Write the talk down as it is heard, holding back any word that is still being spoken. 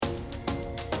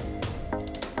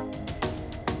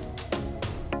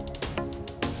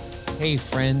Hey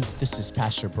friends, this is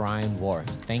Pastor Brian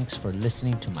Worth. Thanks for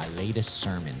listening to my latest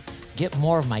sermon. Get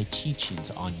more of my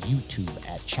teachings on YouTube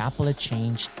at Chapel of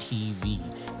Change TV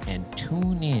and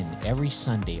tune in every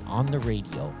Sunday on the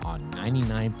radio on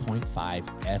 99.5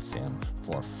 FM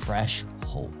for fresh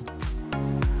hope.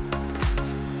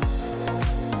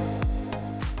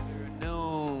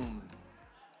 Noon.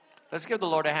 Let's give the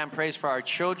Lord a hand praise for our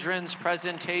children's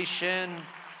presentation,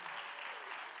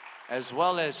 as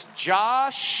well as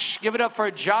Josh. Give it up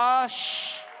for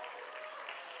Josh.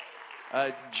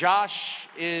 Josh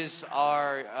is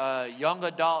our young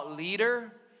adult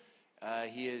leader.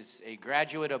 He is a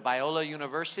graduate of Biola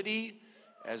University,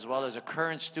 as well as a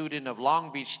current student of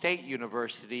Long Beach State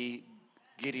University,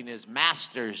 getting his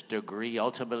master's degree,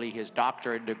 ultimately his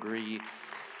doctorate degree.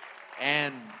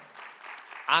 And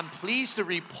I'm pleased to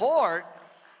report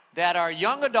that our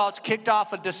young adults kicked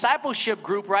off a discipleship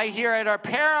group right here at our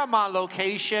Paramount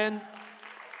location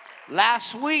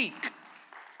last week.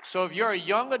 So if you're a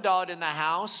young adult in the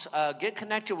house, get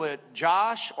connected with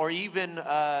Josh or even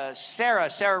Sarah.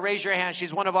 Sarah, raise your hand.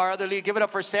 She's one of our other leaders. Give it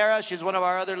up for Sarah. She's one of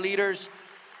our other leaders.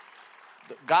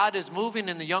 God is moving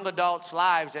in the young adults'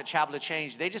 lives at Chapel of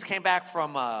Change. They just came back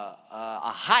from a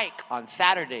hike on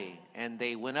Saturday, and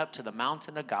they went up to the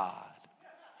mountain of God.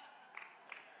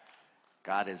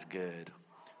 God is good.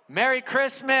 Merry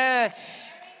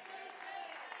Christmas.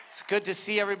 It's good to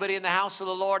see everybody in the house of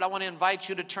the Lord. I want to invite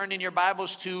you to turn in your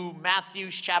Bibles to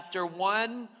Matthew chapter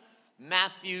 1.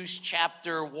 Matthew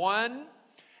chapter 1.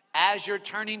 As you're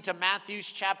turning to Matthew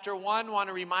chapter 1, I want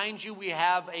to remind you we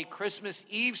have a Christmas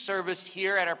Eve service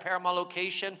here at our Paramount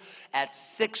location at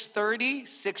 6:30.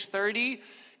 6:30.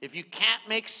 If you can't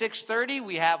make 6:30,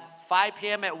 we have 5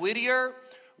 p.m. at Whittier.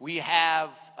 We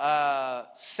have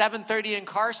 7:30 in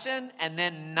Carson, and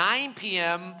then 9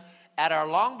 p.m. at our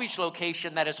Long Beach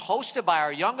location that is hosted by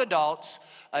our young adults.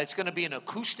 It's going to be an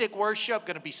acoustic worship,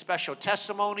 going to be special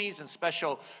testimonies and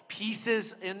special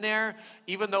pieces in there.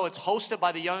 Even though it's hosted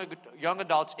by the young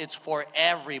adults, it's for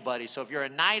everybody. So if you're a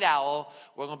night owl,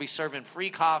 we're going to be serving free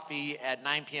coffee at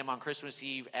 9 p.m. on Christmas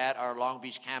Eve at our Long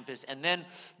Beach campus. And then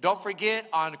don't forget,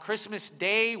 on Christmas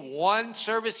Day, one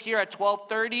service here at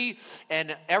 12:30,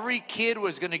 and every kid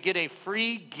was going to get a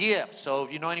free gift. So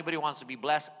if you know anybody who wants to be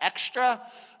blessed extra,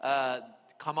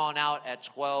 come on out at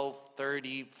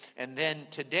 12:30. And then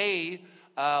today,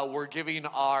 we're giving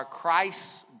our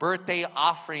Christ birthday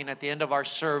offering at the end of our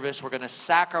service. We're going to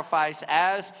sacrifice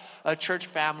as a church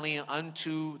family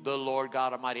unto the Lord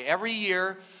God Almighty. Every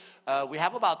year, we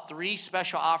have about 3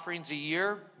 special offerings a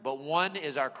year, but one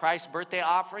is our Christ birthday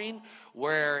offering,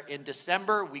 where in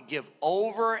December we give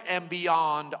over and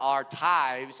beyond our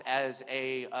tithes as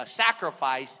a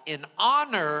sacrifice in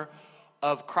honor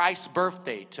of Christ's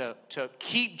birthday, to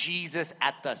keep Jesus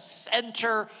at the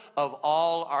center of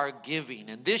all our giving.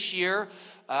 And this year,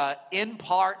 in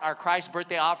part, our Christ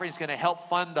birthday offering is going to help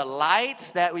fund the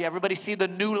lights that everybody see the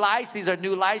new lights. These are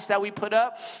new lights that we put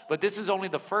up, but this is only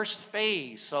the first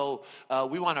phase. So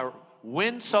we want to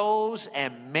win souls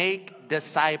and make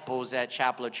disciples at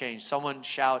Chapel of Change. Someone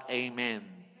shout amen.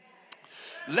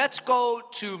 Let's go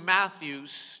to Matthew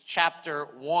chapter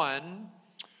 1,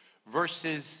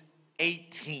 verses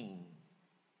 18.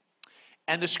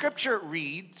 And the scripture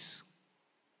reads,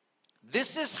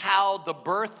 "This is how the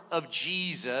birth of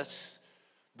Jesus,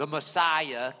 the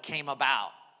Messiah, came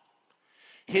about.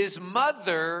 His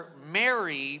mother,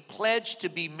 Mary, pledged to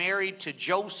be married to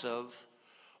Joseph,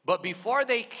 but before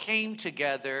they came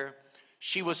together,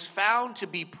 she was found to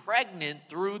be pregnant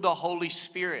through the Holy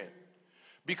Spirit.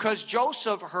 Because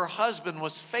Joseph, her husband,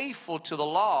 was faithful to the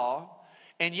law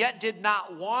and yet did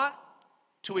not want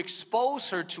to expose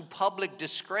her to public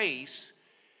disgrace,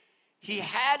 he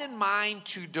had in mind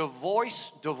to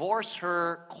divorce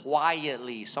her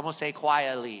quietly." Someone say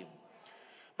quietly.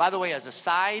 By the way, as a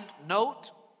side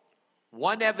note,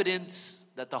 one evidence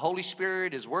that the Holy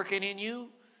Spirit is working in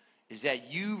you is that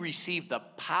you receive the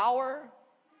power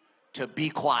to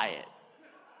be quiet.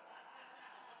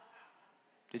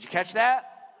 Did you catch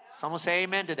that? Someone say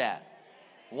amen to that.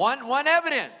 One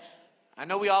evidence. I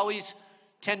know we always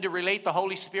tend to relate the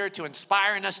Holy Spirit to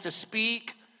inspiring us to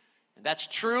speak, and that's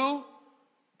true.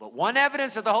 But one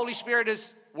evidence that the Holy Spirit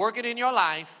is working in your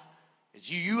life is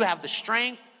you have the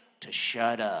strength to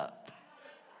shut up.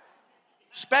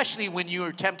 Especially when you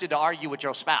are tempted to argue with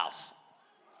your spouse.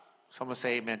 Someone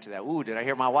say amen to that. Ooh, did I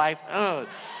hear my wife? I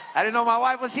didn't know my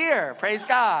wife was here. Praise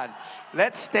God.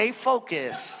 Let's stay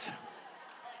focused.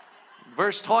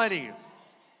 Verse 20.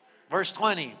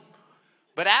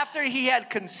 "But after he had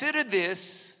considered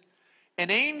this, an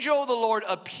angel of the Lord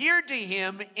appeared to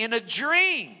him in a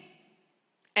dream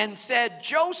and said,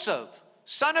 'Joseph,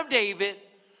 son of David,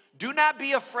 do not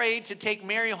be afraid to take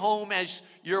Mary home as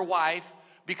your wife,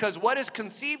 because what is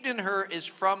conceived in her is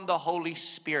from the Holy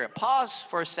Spirit. Pause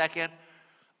for a second.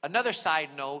 Another side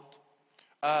note.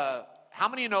 How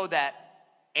many know that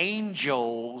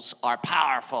angels are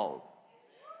powerful?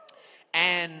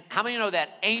 And how many know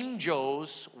that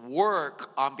angels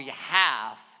work on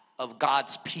behalf of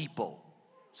God's people?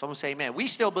 Someone say amen. We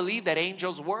still believe that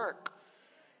angels work,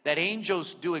 that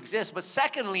angels do exist. But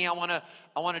secondly, I want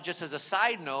to just as a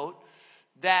side note,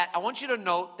 that I want you to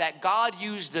note that God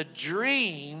used a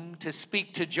dream to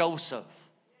speak to Joseph.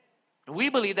 And we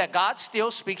believe that God still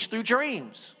speaks through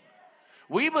dreams.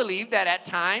 We believe that at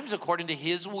times, according to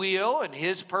His will and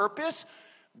His purpose,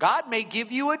 God may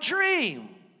give you a dream.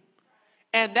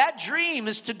 And that dream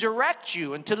is to direct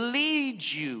you and to lead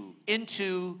you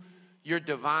into your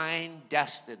divine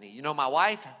destiny. You know, my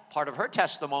wife, part of her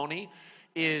testimony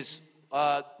is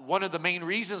one of the main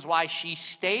reasons why she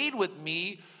stayed with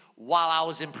me while I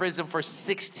was in prison for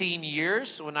 16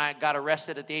 years. When I got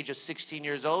arrested at the age of 16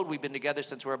 years old, we've been together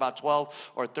since we were about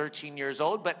 12 or 13 years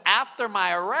old. But after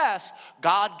my arrest,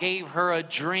 God gave her a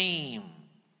dream.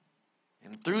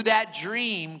 And through that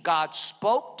dream, God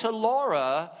spoke to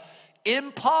Laura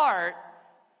in part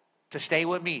to stay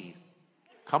with me.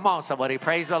 Come on, somebody,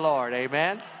 praise the Lord,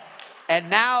 amen. And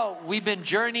now we've been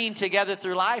journeying together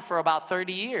through life for about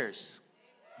 30 years.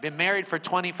 Been married for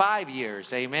 25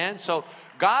 years, amen. So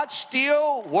God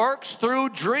still works through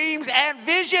dreams and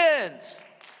visions.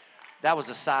 That was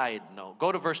a side note.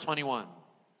 Go to verse 21.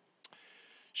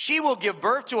 She will give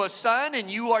birth to a son, and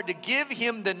you are to give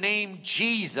him the name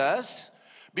Jesus,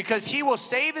 because he will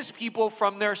save his people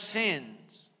from their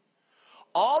sins.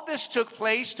 All this took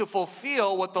place to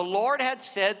fulfill what the Lord had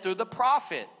said through the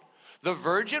prophet. The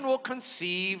virgin will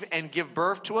conceive and give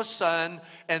birth to a son,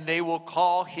 and they will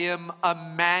call him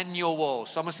Emmanuel.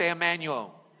 Someone say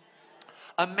Emmanuel.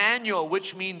 Emmanuel,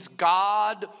 which means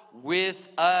God with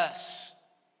us.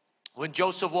 When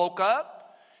Joseph woke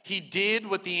up, he did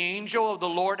what the angel of the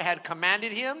Lord had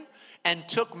commanded him and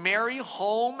took Mary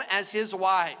home as his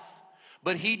wife.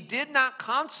 But he did not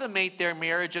consummate their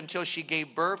marriage until she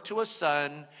gave birth to a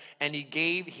son, and he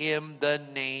gave him the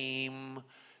name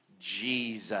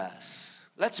Jesus.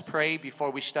 Let's pray before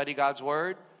we study God's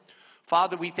word.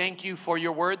 Father, we thank you for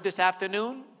your word this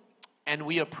afternoon, and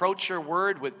we approach your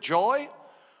word with joy.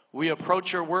 We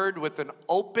approach your word with an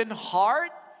open heart.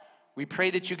 We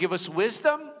pray that you give us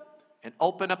wisdom and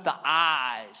open up the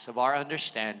eyes of our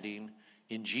understanding.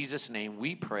 In Jesus' name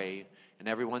we pray. And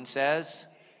everyone says,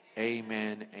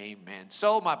 amen, amen.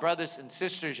 So, my brothers and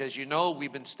sisters, as you know,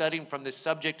 we've been studying from this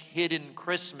subject, Hidden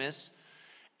Christmas.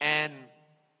 And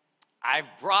I've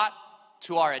brought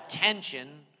to our attention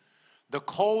the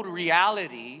cold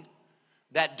reality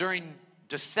that during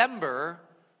December,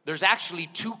 there's actually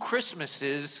two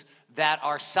Christmases that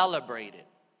are celebrated.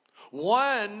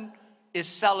 One is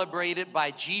celebrated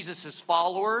by Jesus'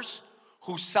 followers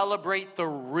who celebrate the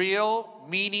real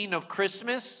meaning of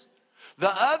Christmas.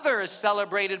 The other is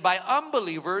celebrated by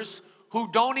unbelievers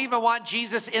who don't even want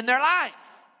Jesus in their life.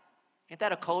 Ain't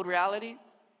that a cold reality?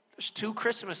 There's two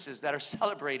Christmases that are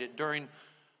celebrated during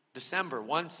December.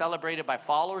 One celebrated by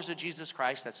followers of Jesus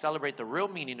Christ that celebrate the real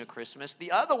meaning of Christmas.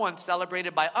 The other one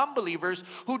celebrated by unbelievers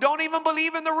who don't even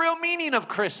believe in the real meaning of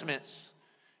Christmas.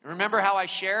 Remember how I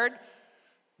shared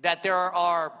that there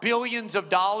are billions of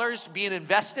dollars being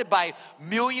invested by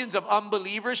millions of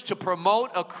unbelievers to promote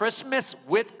a Christmas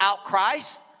without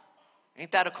Christ?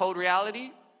 Ain't that a cold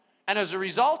reality? And as a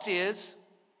result is,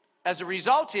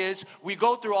 we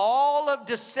go through all of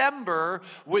December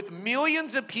with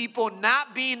millions of people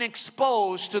not being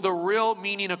exposed to the real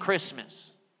meaning of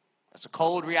Christmas. That's a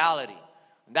cold reality.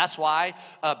 And that's why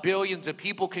billions of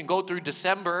people can go through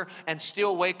December and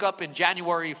still wake up in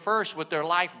January 1st with their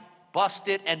life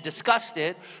busted and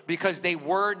disgusted because they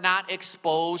were not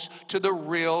exposed to the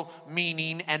real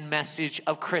meaning and message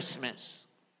of Christmas.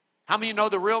 How many of you know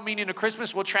the real meaning of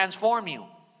Christmas will transform you?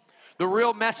 The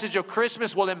real message of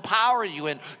Christmas will empower you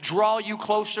and draw you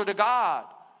closer to God.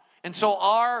 And so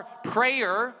our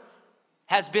prayer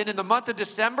has been in the month of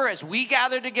December as we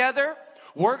gather together,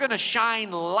 we're going to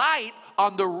shine light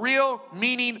on the real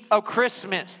meaning of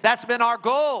Christmas. That's been our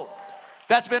goal.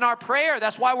 That's been our prayer.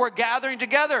 That's why we're gathering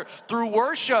together through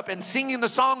worship and singing the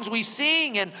songs we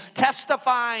sing and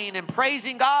testifying and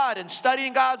praising God and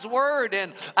studying God's word.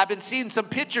 And I've been seeing some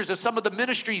pictures of some of the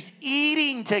ministries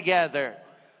eating together.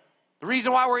 The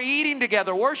reason why we're eating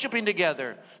together, worshiping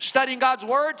together, studying God's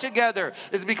word together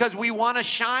is because we want to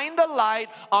shine the light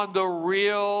on the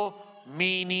real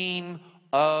meaning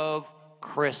of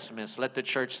Christmas. Let the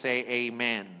church say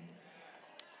amen.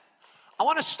 I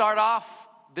want to start off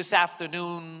this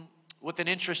afternoon with an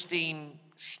interesting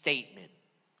statement.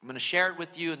 I'm going to share it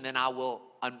with you and then I will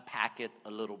unpack it a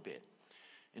little bit.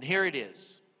 And here it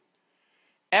is.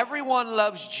 Everyone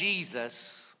loves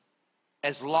Jesus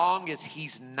as long as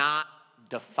he's not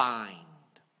defined.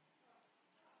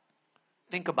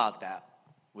 Think about that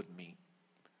with me.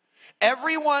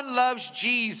 Everyone loves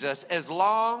Jesus as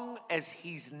long as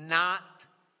he's not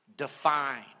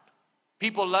defined.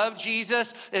 People love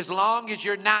Jesus as long as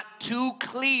you're not too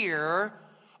clear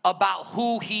about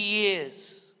who he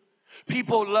is.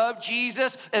 People love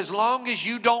Jesus as long as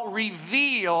you don't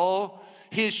reveal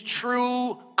his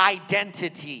true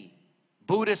identity.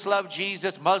 Buddhists love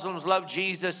Jesus, Muslims love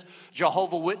Jesus,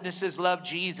 Jehovah's Witnesses love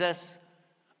Jesus,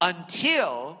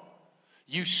 until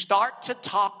you start to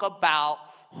talk about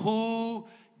who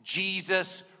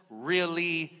Jesus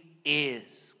really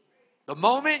is. The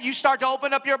moment you start to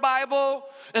open up your Bible,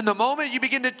 and the moment you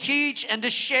begin to teach and to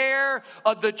share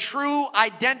of the true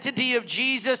identity of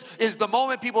Jesus, is the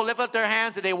moment people lift up their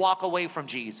hands and they walk away from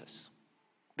Jesus.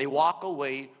 They walk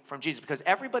away from Jesus because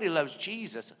everybody loves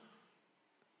Jesus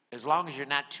as long as you're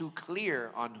not too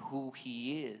clear on who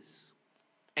he is.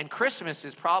 And Christmas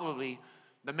is probably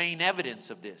the main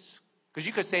evidence of this, because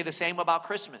you could say the same about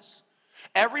Christmas.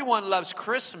 Everyone loves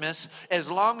Christmas as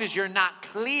long as you're not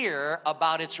clear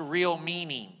about its real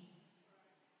meaning.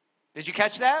 Did you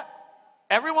catch that?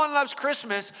 Everyone loves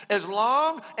Christmas as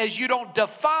long as you don't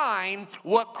define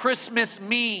what Christmas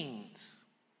means.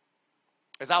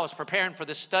 As I was preparing for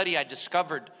this study, I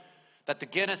discovered that the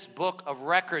Guinness Book of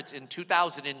Records in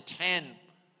 2010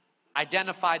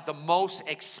 identified the most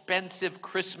expensive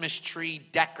Christmas tree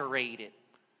decorated.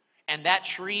 And that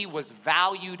tree was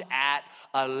valued at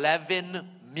 $11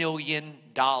 million.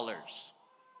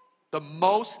 The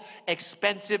most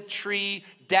expensive tree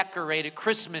decorated,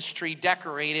 Christmas tree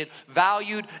decorated,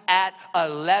 valued at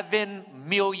 $11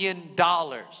 million.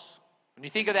 When you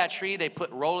think of that tree, they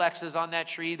put Rolexes on that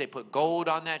tree, they put gold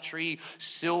on that tree,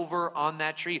 silver on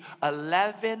that tree.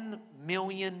 $11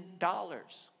 million.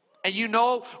 And you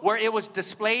know where it was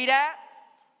displayed at?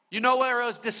 You know where it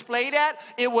was displayed at?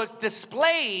 It was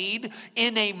displayed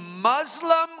in a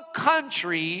Muslim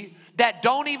country that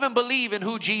don't even believe in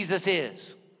who Jesus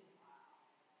is.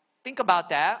 Think about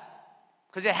that,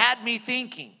 because it had me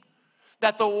thinking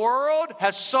that the world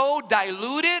has so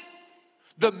diluted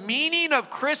the meaning of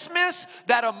Christmas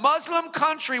that a Muslim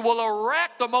country will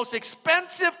erect the most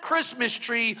expensive Christmas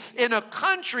tree in a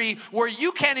country where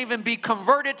you can't even be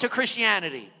converted to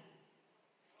Christianity.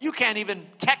 You can't even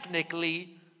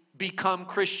technically become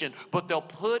Christian, but they'll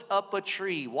put up a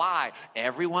tree. Why?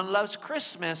 Everyone loves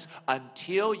Christmas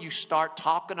until you start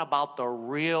talking about the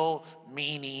real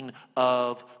meaning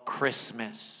of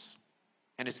Christmas.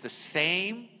 And it's the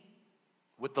same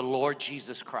with the Lord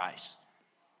Jesus Christ.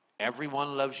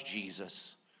 Everyone loves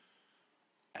Jesus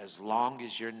as long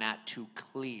as you're not too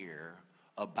clear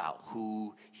about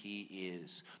who he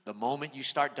is. The moment you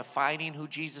start defining who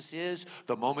Jesus is,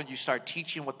 the moment you start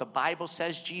teaching what the Bible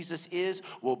says Jesus is,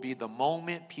 will be the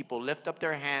moment people lift up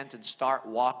their hands and start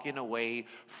walking away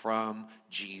from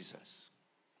Jesus.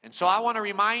 And so I want to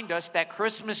remind us that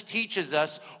Christmas teaches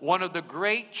us one of the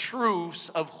great truths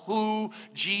of who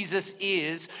Jesus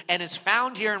is, and it's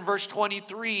found here in verse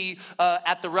 23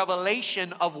 at the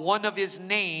revelation of one of his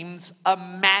names,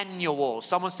 Emmanuel.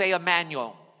 Someone say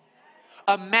Emmanuel.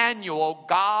 Emmanuel,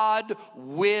 God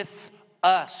with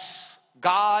us.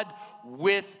 God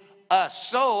with us.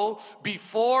 So,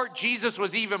 before Jesus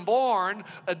was even born,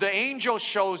 the angel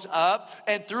shows up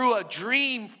and through a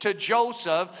dream to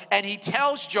Joseph, and he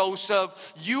tells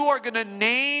Joseph, you are going to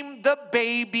name the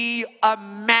baby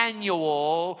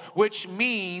Emmanuel, which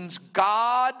means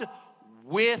God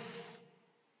with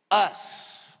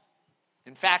us.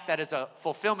 In fact, that is a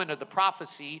fulfillment of the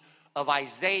prophecy of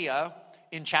Isaiah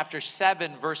in chapter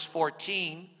 7, verse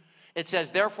 14. It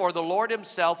says, therefore, the Lord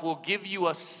himself will give you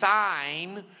a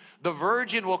sign. The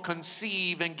virgin will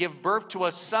conceive and give birth to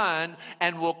a son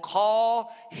and will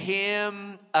call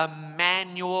him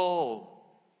Emmanuel.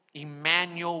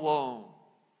 Emmanuel.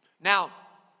 Now,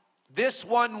 this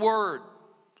one word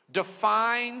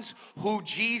defines who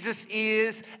Jesus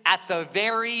is at the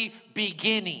very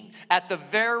beginning, at the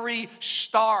very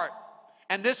start.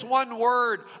 And this one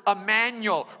word,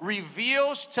 Emmanuel,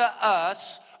 reveals to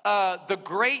us the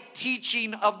great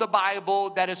teaching of the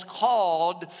Bible that is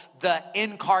called the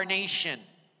incarnation.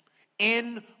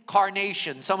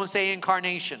 Incarnation. Someone say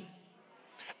incarnation.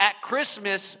 At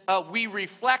Christmas, we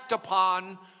reflect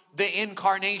upon the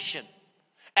incarnation.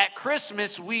 At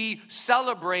Christmas, we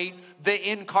celebrate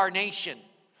the incarnation.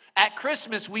 At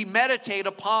Christmas, we meditate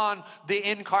upon the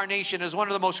incarnation as one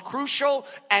of the most crucial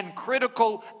and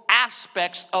critical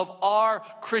aspects of our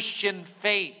Christian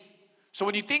faith. So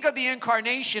when you think of the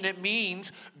incarnation, it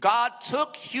means God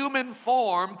took human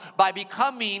form by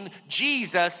becoming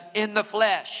Jesus in the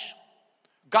flesh.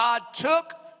 God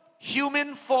took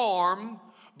human form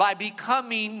by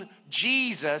becoming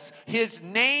Jesus. His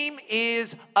name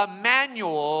is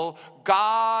Emmanuel,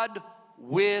 God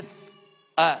with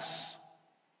us.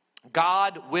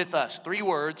 God with us. 3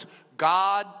 words,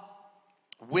 God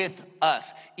with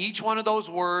us. Each one of those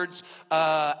words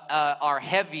are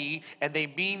heavy and they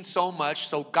mean so much.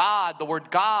 So God, the word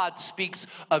God speaks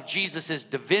of Jesus'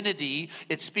 divinity.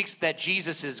 It speaks that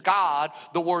Jesus is God.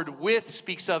 The word with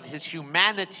speaks of his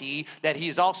humanity, that he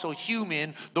is also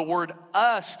human. The word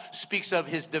us speaks of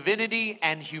his divinity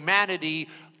and humanity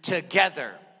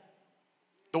together.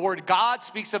 The word God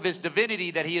speaks of his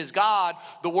divinity, that he is God.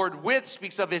 The word with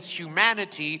speaks of his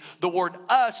humanity. The word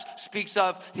us speaks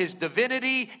of his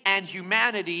divinity and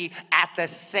humanity at the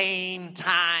same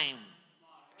time.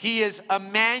 He is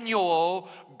Emmanuel,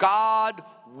 God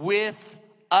with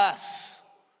us.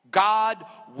 God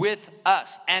with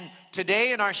us. And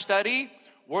today in our study,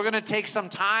 we're going to take some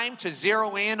time to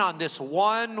zero in on this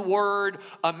one word,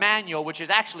 Emmanuel, which is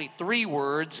actually 3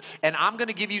 words, and I'm going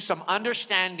to give you some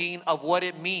understanding of what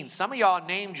it means. Some of y'all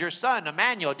named your son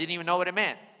Emmanuel, didn't even know what it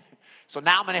meant. So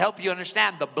now I'm going to help you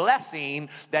understand the blessing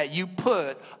that you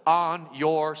put on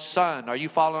your son. Are you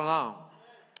following along?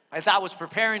 As I was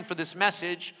preparing for this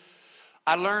message,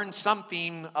 I learned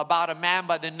something about a man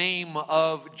by the name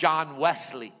of John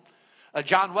Wesley.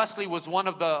 John Wesley was one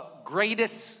of the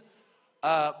greatest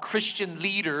Christian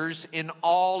leaders in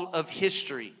all of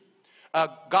history.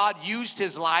 God used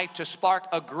his life to spark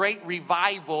a great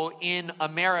revival in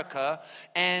America,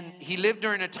 and he lived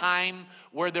during a time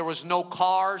where there was no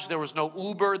cars, there was no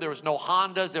Uber, there was no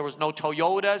Hondas, there was no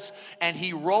Toyotas, and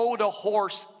he rode a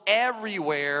horse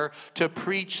everywhere to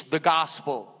preach the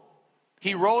gospel.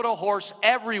 He rode a horse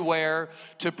everywhere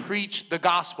to preach the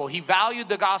gospel. He valued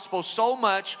the gospel so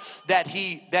much that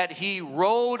he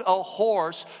rode a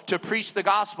horse to preach the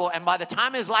gospel. And by the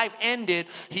time his life ended,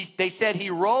 they said he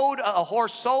rode a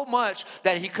horse so much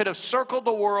that he could have circled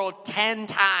the world 10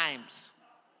 times.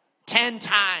 10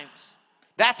 times.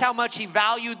 That's how much he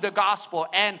valued the gospel.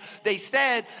 And they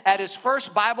said at his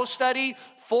first Bible study,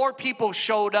 4 people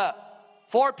showed up.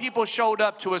 4 people showed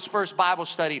up to his first Bible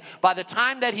study. By the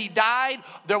time that he died,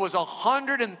 there was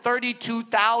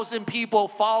 132,000 people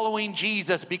following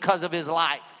Jesus because of his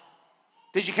life.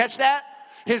 Did you catch that?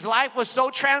 His life was so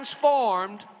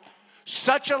transformed,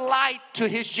 such a light to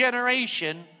his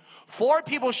generation. 4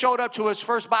 people showed up to his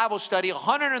first Bible study.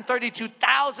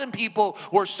 132,000 people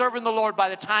were serving the Lord by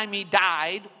the time he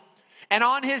died. And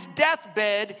on his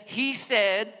deathbed, he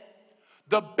said,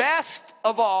 "The best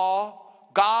of all,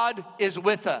 God is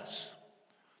with us."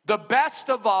 The best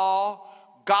of all,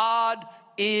 God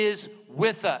is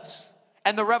with us.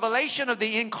 And the revelation of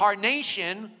the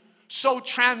incarnation so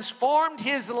transformed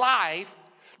his life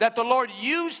that the Lord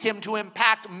used him to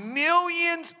impact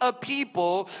millions of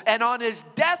people. And on his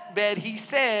deathbed, he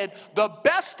said, "The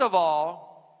best of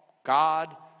all,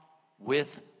 God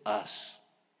with us."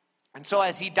 And so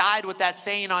as he died with that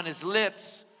saying on his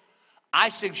lips, I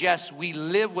suggest we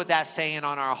live with that saying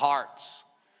on our hearts.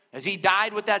 As he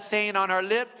died with that saying on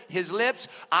his lips,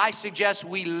 I suggest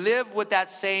we live with that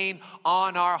saying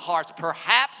on our hearts.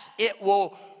 Perhaps it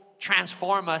will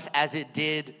transform us as it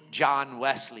did John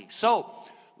Wesley. So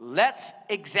let's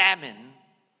examine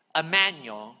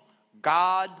Emmanuel,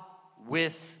 God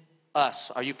with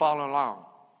us. Are you following along?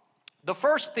 The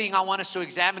first thing I want us to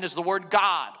examine is the word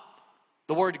God.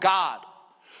 The word God.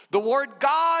 The word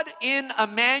God in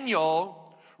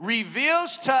Emmanuel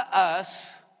reveals to us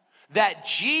that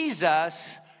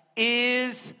Jesus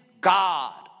is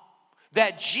God.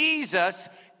 That Jesus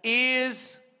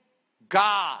is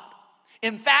God.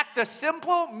 In fact, the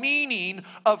simple meaning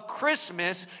of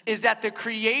Christmas is that the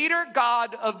Creator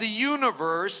God of the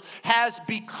universe has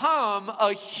become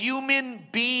a human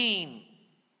being.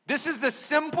 This is the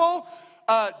simple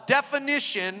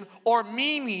definition or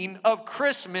meaning of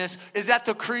Christmas, is that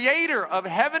the Creator of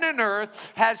heaven and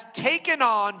earth has taken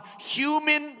on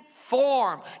human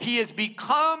form. He has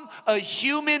become a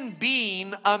human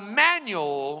being,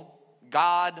 Emmanuel,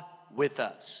 God with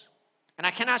us. And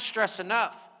I cannot stress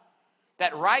enough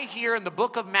that right here in the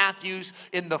book of Matthew,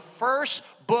 in the first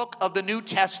book of the New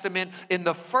Testament, in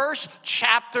the first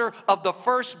chapter of the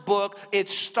first book, it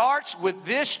starts with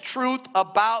this truth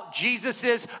about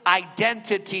Jesus'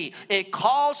 identity. It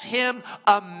calls him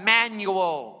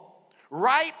Emmanuel.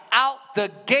 Right out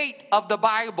the gate of the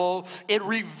Bible, it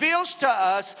reveals to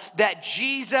us that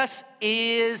Jesus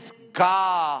is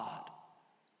God.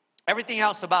 Everything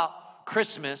else about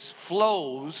Christmas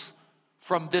flows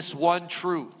from this one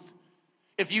truth.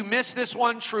 If you miss this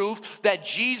one truth, that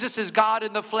Jesus is God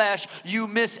in the flesh, you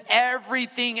miss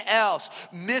everything else.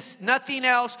 Nothing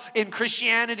else in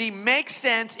Christianity makes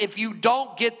sense if you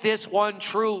don't get this one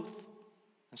truth.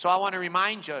 And so I want to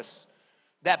remind us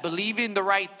that believing the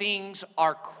right things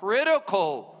are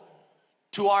critical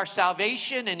to our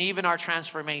salvation and even our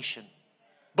transformation.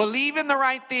 Believing the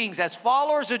right things as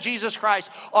followers of Jesus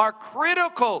Christ are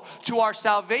critical to our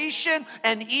salvation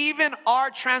and even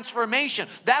our transformation.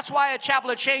 That's why at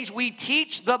Chapel of Change, we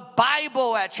teach the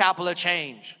Bible at Chapel of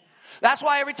Change. That's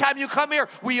why every time you come here,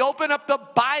 we open up the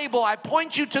Bible. I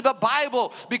point you to the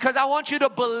Bible because I want you to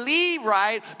believe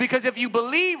right. Because if you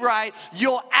believe right,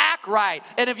 you'll act right.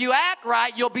 And if you act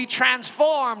right, you'll be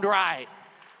transformed right.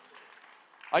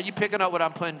 Are you picking up what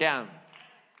I'm putting down?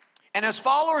 And as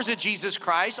followers of Jesus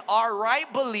Christ, our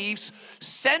right beliefs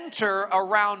center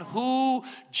around who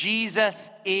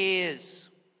Jesus is.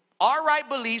 Our right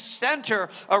beliefs center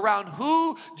around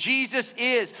who Jesus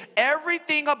is.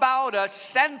 Everything about us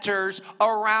centers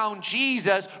around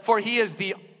Jesus, for he is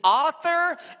the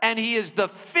author and he is the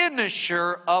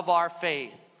finisher of our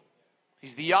faith.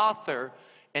 He's the author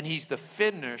and he's the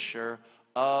finisher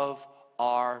of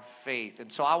our faith.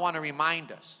 And so I want to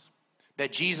remind us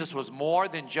that Jesus was more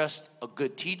than just a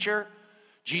good teacher.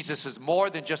 Jesus is more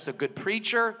than just a good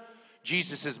preacher.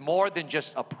 Jesus is more than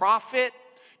just a prophet.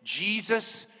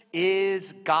 Jesus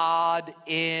is God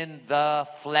in the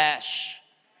flesh.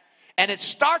 And it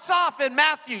starts off in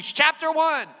Matthew chapter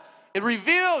 1. It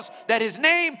reveals that his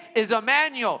name is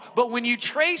Emmanuel. But when you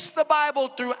trace the Bible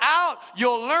throughout,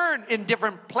 you'll learn in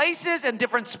different places and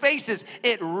different spaces,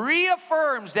 it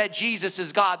reaffirms that Jesus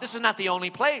is God. This is not the only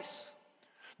place.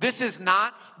 This is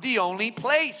not the only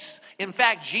place. In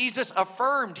fact, Jesus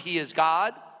affirmed he is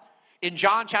God. In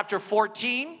John chapter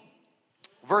 14,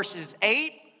 verses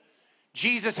 8,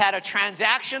 Jesus had a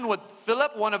transaction with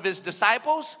Philip, one of his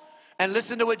disciples. And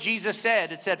listen to what Jesus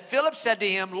said. It said, Philip said to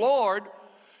him, Lord,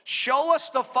 show us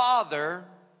the Father,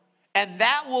 and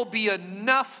that will be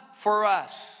enough for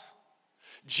us.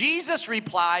 Jesus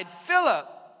replied, Philip,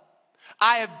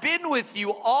 I have been with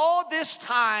you all this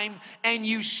time, and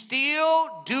you still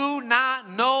do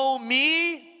not know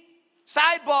me?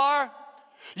 Sidebar,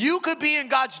 you could be in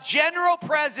God's general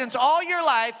presence all your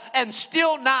life and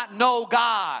still not know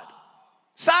God.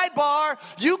 Sidebar,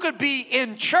 you could be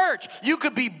in church, you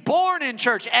could be born in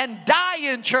church and die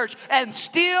in church and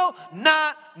still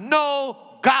not know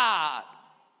God.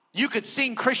 You could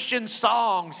sing Christian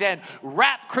songs and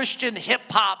rap Christian hip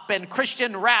hop and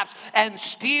Christian raps and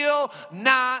still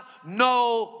not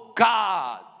know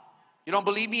God. You don't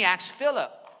believe me? Ask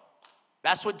Philip.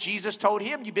 That's what Jesus told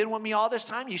him. You've been with me all this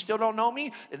time, you still don't know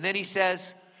me? And then he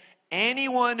says,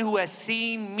 anyone who has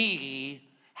seen me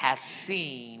has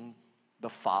seen the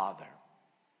Father.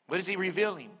 What is he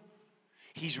revealing?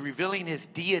 He's revealing his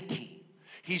deity.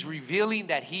 He's revealing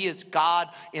that he is God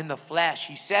in the flesh.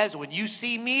 He says, when you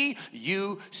see me,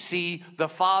 you see the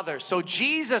Father. So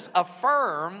Jesus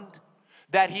affirmed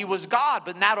that he was God.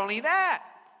 But not only that,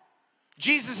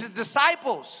 Jesus'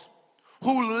 disciples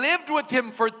who lived with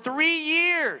him for 3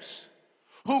 years,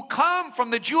 who come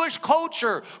from the Jewish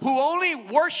culture, who only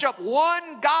worship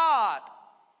one God,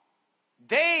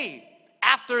 they,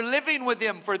 after living with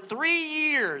him for 3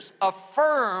 years,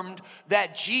 affirmed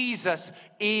that Jesus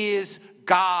is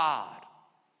God.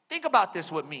 Think about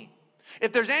this with me.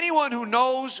 If there's anyone who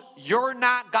knows you're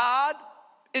not God,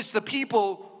 it's the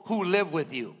people who live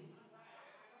with you.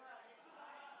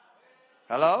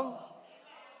 Hello?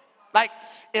 Like,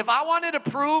 if I wanted to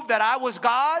prove that I was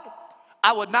God,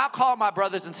 I would not call my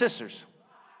brothers and sisters.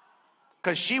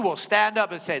 Because she will stand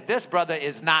up and say, this brother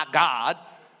is not God.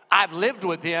 I've lived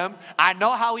with him. I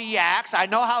know how he acts. I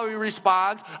know how he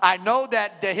responds. I know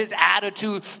that his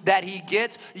attitude that he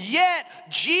gets. Yet,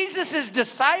 Jesus'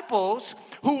 disciples,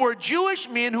 who were Jewish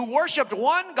men who worshiped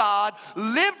one God,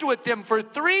 lived with him for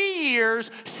 3 years,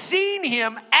 seen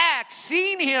him act,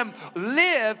 seen him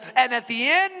live, and at the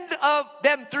end of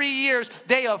them 3 years,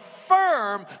 they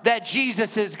affirm that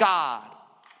Jesus is God.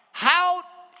 How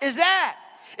is that?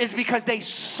 Is because they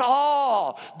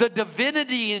saw the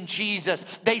divinity in Jesus.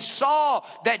 They saw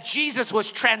that Jesus was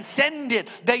transcendent.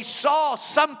 They saw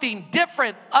something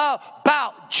different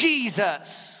about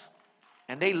Jesus.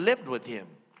 And they lived with him.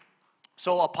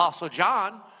 So Apostle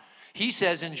John, he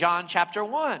says in John chapter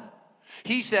 1,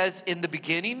 he says, in the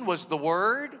beginning was the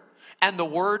Word, and the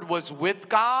Word was with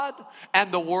God,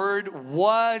 and the Word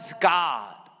was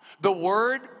God. The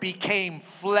Word became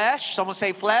flesh. Someone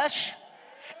say flesh.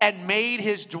 And made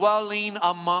his dwelling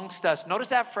amongst us. Notice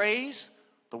that phrase.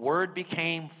 The Word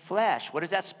became flesh. What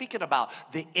is that speaking about?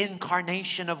 The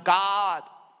incarnation of God.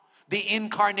 The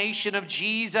incarnation of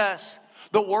Jesus.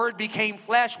 The Word became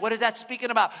flesh. What is that speaking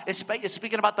about? It's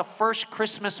speaking about the first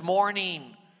Christmas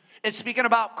morning. It's speaking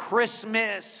about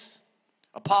Christmas.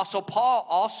 Apostle Paul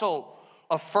also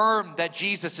affirmed that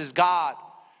Jesus is God.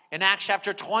 In Acts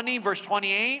chapter 20, verse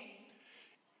 28,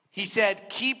 he said,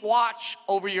 keep watch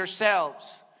over yourselves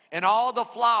and all the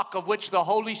flock of which the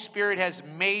Holy Spirit has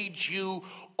made you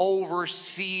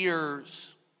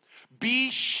overseers.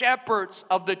 Be shepherds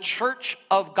of the church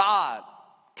of God.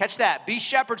 Catch that. Be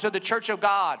shepherds of the church of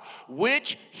God,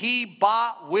 which he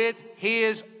bought with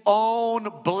his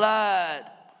own blood.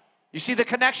 You see the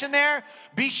connection there?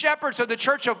 Be shepherds of the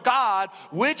church of God,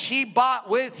 which he bought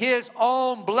with his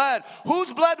own blood.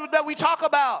 Whose blood that we talk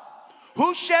about?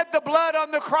 Who shed the blood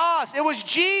on the cross? It was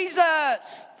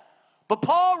Jesus. But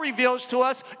Paul reveals to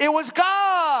us it was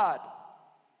God.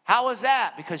 How is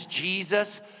that? Because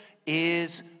Jesus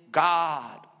is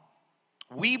God.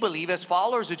 We believe as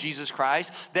followers of Jesus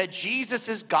Christ that Jesus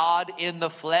is God in the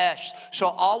flesh. So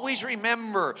always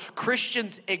remember,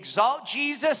 Christians exalt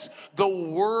Jesus, the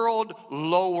world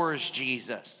lowers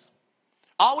Jesus.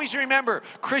 Always remember,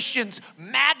 Christians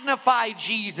magnify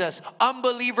Jesus,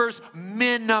 unbelievers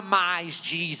minimize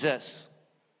Jesus.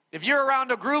 If you're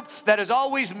around a group that is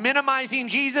always minimizing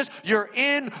Jesus, you're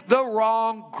in the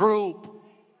wrong group.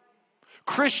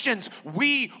 Christians,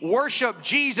 we worship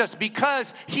Jesus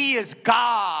because he is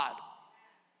God.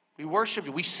 We worship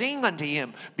you. We sing unto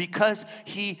him because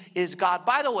he is God.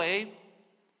 By the way,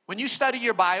 when you study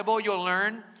your Bible, you'll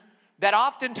learn that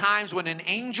oftentimes when an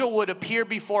angel would appear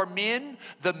before men,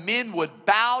 the men would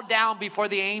bow down before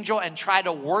the angel and try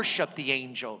to worship the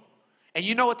angel. And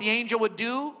you know what the angel would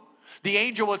do? The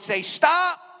angel would say,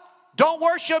 stop, don't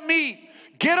worship me.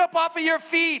 Get up off of your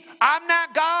feet. I'm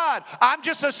not God. I'm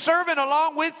just a servant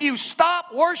along with you.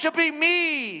 Stop worshiping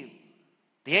me.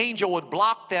 The angel would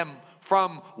block them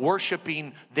from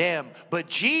worshiping them. But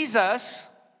Jesus,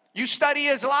 you study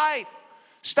his life.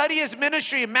 Study his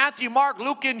ministry in Matthew, Mark,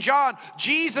 Luke, and John.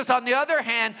 Jesus, on the other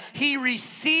hand, he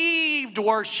received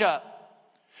worship.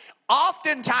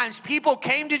 Oftentimes, people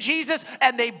came to Jesus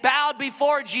and they bowed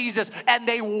before Jesus and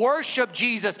they worshiped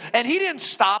Jesus. And he didn't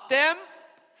stop them.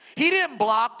 He didn't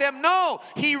block them. No,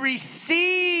 he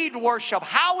received worship.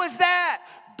 How is that?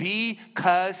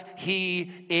 Because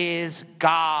he is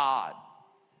God.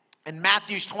 In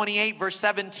Matthew 28, verse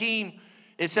 17,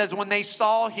 it says, when they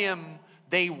saw him,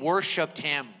 they worshiped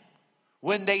him.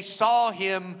 When they saw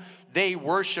him, they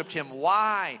worshiped him.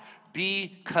 Why?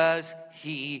 Because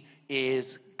he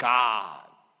is God.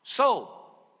 So,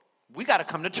 we got to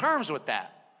come to terms with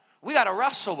that. We got to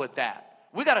wrestle with that.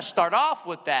 We got to start off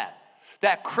with that.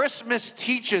 That Christmas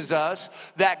teaches us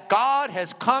that God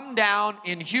has come down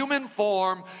in human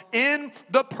form in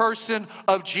the person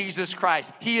of Jesus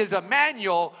Christ. He is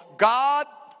Emmanuel, God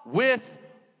with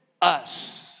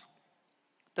us.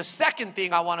 The second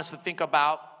thing I want us to think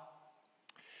about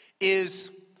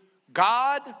is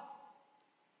God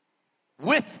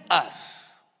with us.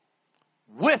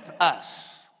 With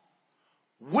us.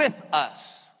 With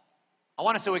us. I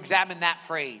want us to examine that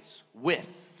phrase, with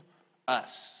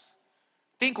us.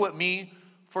 Think with me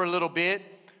for a little bit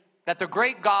that the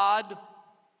great God,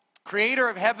 creator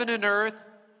of heaven and earth,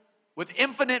 with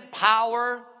infinite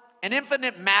power and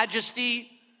infinite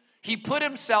majesty, he put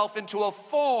himself into a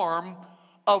form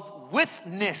of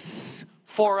witness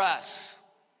for us.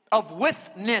 Of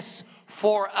witness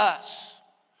for us.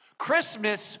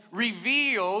 Christmas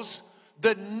reveals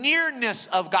the nearness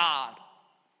of God.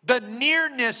 The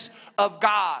nearness of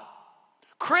God.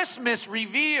 Christmas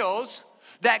reveals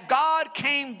that God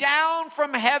came down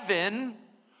from heaven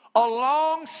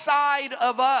alongside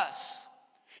of us.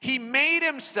 He made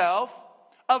himself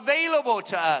available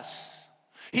to us.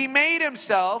 He made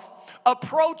himself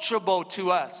approachable to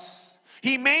us.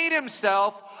 He made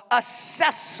himself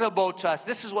accessible to us.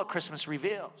 This is what Christmas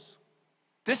reveals.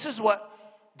 This is what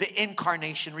the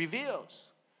incarnation reveals.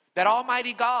 That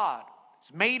Almighty God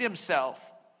has made himself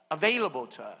available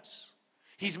to us.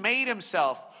 He's made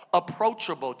himself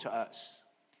approachable to us.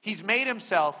 He's made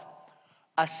himself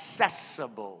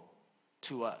accessible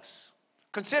to us.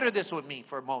 Consider this with me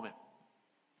for a moment.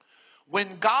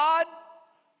 When God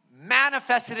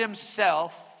manifested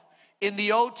himself in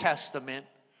the Old Testament,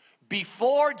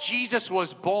 before Jesus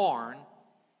was born,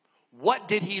 what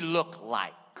did he look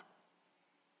like?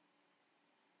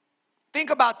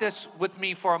 Think about this with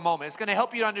me for a moment. It's going to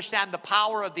help you to understand the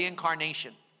power of the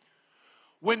incarnation.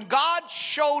 When God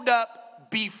showed up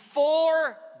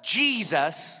before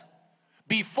Jesus,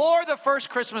 before the first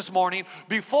Christmas morning,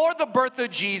 before the birth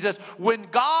of Jesus, when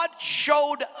God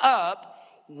showed up,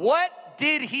 what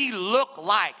did he look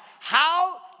like?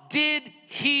 How did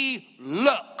he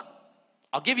look?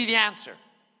 I'll give you the answer.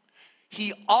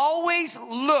 He always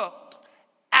looked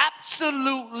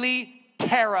absolutely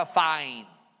terrifying.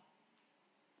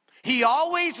 He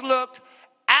always looked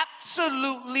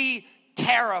absolutely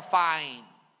terrifying.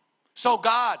 So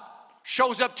God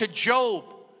shows up to Job.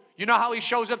 You know how he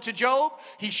shows up to Job?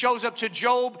 He shows up to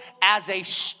Job as a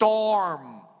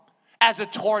storm, as a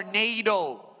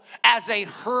tornado, as a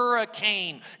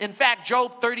hurricane. In fact,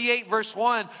 Job 38 verse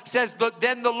 1 says,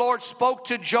 then the Lord spoke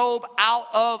to Job out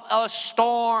of a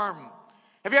storm.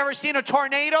 Have you ever seen a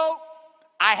tornado?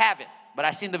 I haven't, but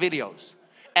I've seen the videos.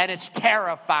 And it's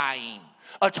terrifying.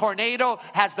 A tornado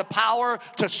has the power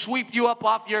to sweep you up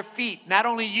off your feet. Not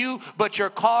only you, but your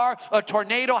car. A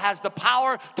tornado has the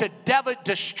power to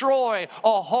destroy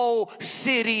a whole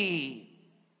city.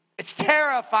 It's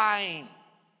terrifying.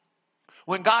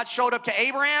 When God showed up to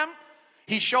Abraham,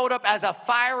 he showed up as a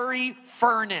fiery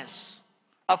furnace.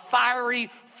 A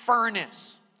fiery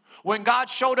furnace. When God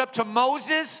showed up to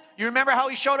Moses, you remember how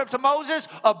he showed up to Moses?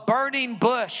 A burning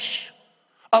bush.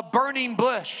 A burning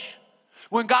bush.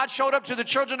 When God showed up to the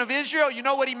children of Israel, you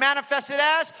know what he manifested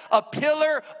as? A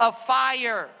pillar of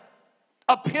fire.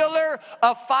 A pillar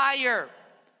of fire.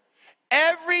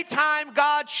 Every time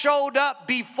God showed up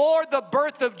before the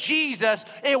birth of Jesus,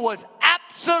 it was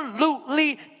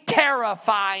absolutely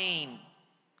terrifying.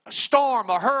 A storm,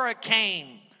 a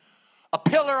hurricane, a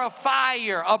pillar of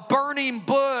fire, a burning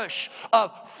bush, a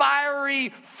fiery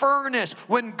furnace.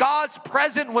 When God's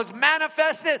presence was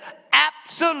manifested,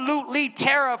 absolutely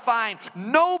terrifying.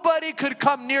 Nobody could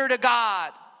come near to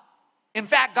God. In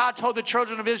fact, God told the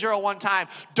children of Israel one time,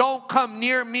 don't come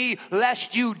near me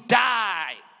lest you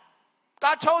die.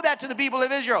 God told that to the people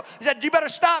of Israel. He said, you better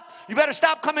stop. You better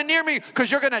stop coming near me because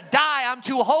you're going to die. I'm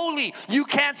too holy. You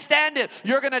can't stand it.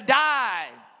 You're going to die.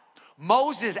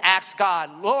 Moses asked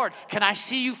God, Lord, can I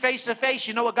see you face to face?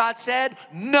 You know what God said?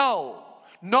 No.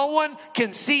 No one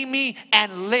can see me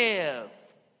and live.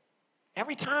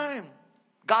 Every time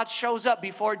God shows up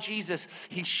before Jesus,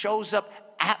 he shows up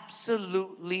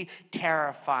absolutely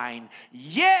terrifying.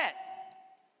 Yet,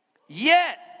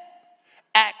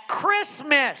 at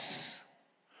Christmas,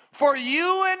 for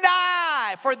you and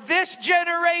I, for this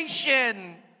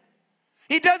generation,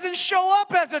 he doesn't show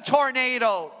up as a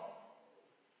tornado.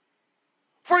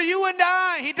 For you and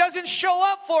I, he doesn't show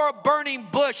up for a burning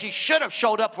bush. He should have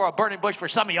showed up for a burning bush for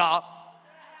some of y'all.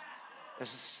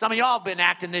 Some of y'all have been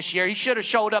acting this year. He should have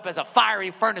showed up as a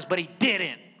fiery furnace, but he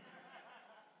didn't.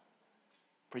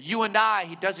 For you and I,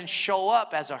 he doesn't show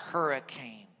up as a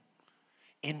hurricane.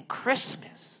 In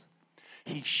Christmas,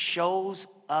 he shows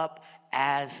up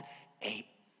as a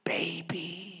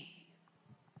baby.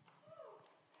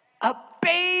 A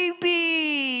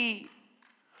baby.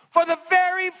 For the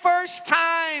very first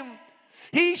time,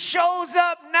 he shows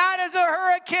up not as a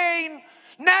hurricane,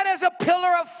 not as a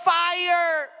pillar of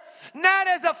fire, not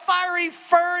as a fiery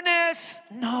furnace.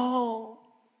 No,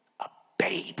 a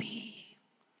baby.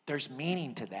 There's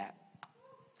meaning to that.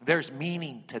 There's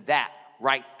meaning to that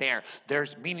right there.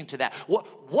 There's meaning to that.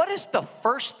 What is the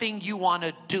first thing you want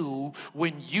to do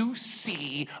when you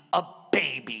see a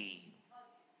baby?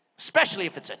 Especially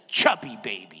if it's a chubby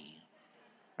baby,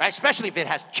 right? Especially if it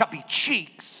has chubby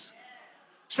cheeks.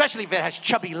 Especially if it has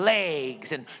chubby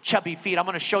legs and chubby feet. I'm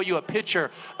going to show you a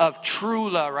picture of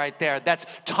Trula right there. That's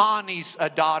Tawny's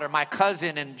daughter, my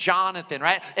cousin, and Jonathan,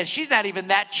 right? And she's not even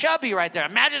that chubby right there.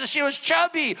 Imagine if she was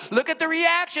chubby. Look at the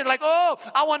reaction. Like, oh,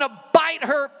 I want to bite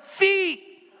her feet.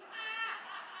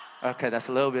 Okay, that's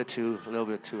a little bit too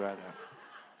right there.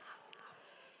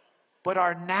 But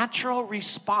our natural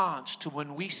response to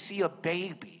when we see a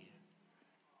baby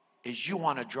is you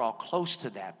want to draw close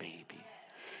to that baby.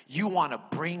 You want to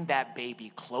bring that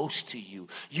baby close to you.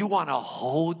 You want to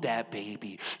hold that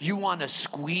baby. You want to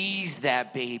squeeze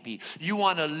that baby. You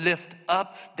want to lift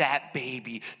up that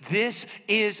baby. This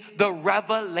is the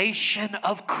revelation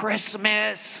of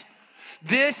Christmas.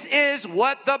 This is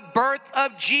what the birth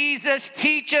of Jesus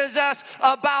teaches us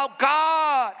about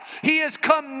God. He has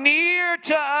come near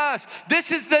to us.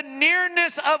 This is the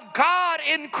nearness of God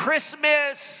in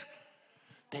Christmas.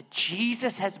 That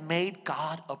Jesus has made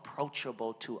God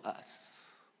approachable to us.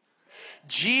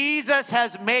 Jesus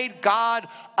has made God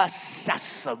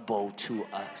accessible to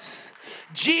us.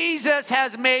 Jesus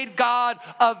has made God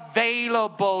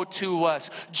available to us.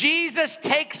 Jesus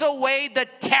takes away the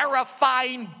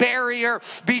terrifying barrier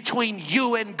between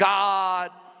you and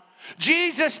God.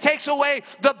 Jesus takes away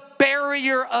the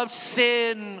barrier of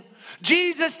sin.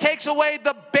 Jesus takes away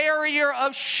the barrier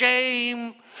of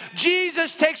shame.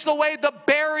 Jesus takes away the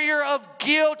barrier of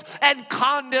guilt and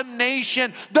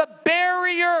condemnation. The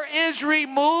barrier is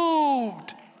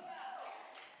removed.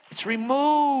 It's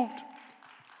removed.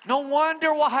 No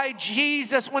wonder why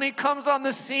Jesus, when he comes on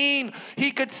the scene,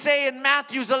 he could say in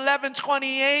Matthew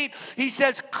 11:28, he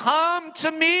says, "Come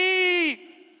to me.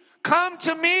 Come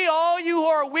to me, all you who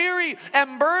are weary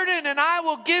and burdened, and I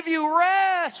will give you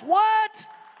rest." What?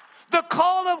 The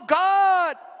call of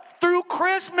God through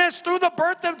Christmas, through the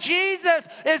birth of Jesus,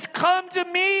 is come to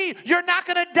me. You're not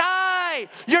going to die.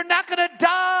 You're not going to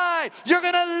die. You're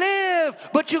going to live.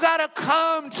 But you got to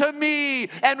come to me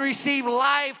and receive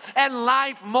life and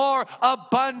life more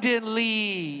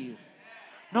abundantly.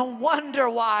 No wonder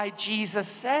why Jesus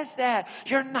says that.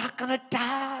 You're not going to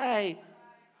die.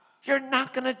 You're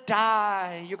not going to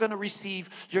die. You're going to receive.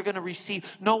 You're going to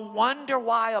receive. No wonder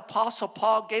why Apostle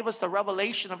Paul gave us the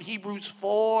revelation of Hebrews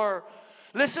 4.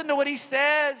 Listen to what he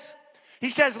says. He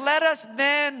says, "Let us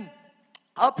then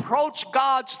approach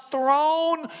God's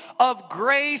throne of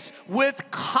grace with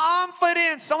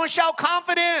confidence." Someone shout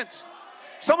confidence.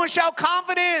 Someone shout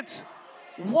confidence.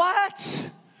 What?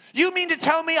 You mean to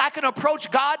tell me I can approach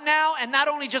God now, and not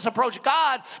only just approach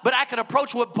God, but I can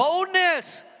approach with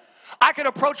boldness. I can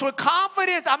approach with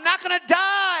confidence. I'm not going to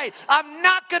die. I'm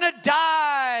not going to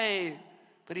die.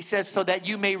 But he says, so that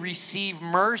you may receive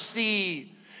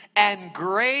mercy and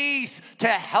grace to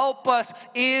help us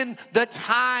in the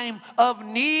time of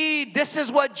need. This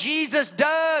is what Jesus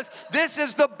does. This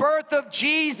is the birth of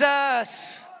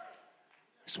Jesus.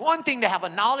 It's one thing to have a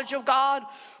knowledge of God,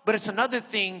 but it's another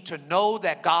thing to know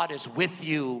that God is with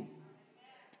you.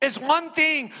 It's one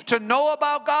thing to know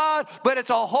about God, but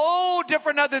it's a whole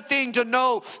different other thing to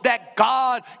know that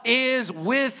God is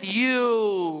with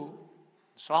you.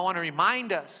 So I want to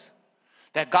remind us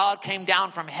that God came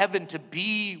down from heaven to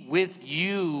be with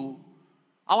you.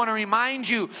 I want to remind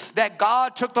you that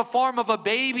God took the form of a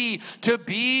baby to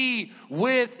be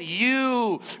with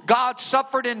you. God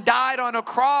suffered and died on a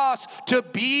cross to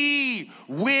be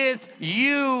with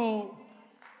you.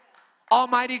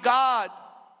 Almighty God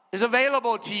is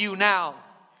available to you now.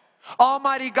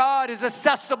 Almighty God is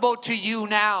accessible to you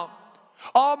now.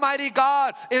 Almighty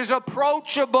God is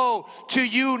approachable to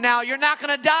you now. You're not going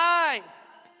to die.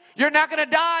 You're not going to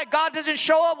die. God doesn't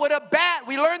show up with a bat.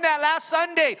 We learned that last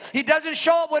Sunday. He doesn't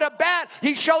show up with a bat.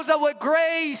 He shows up with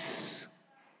grace.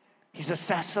 He's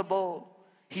accessible.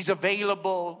 He's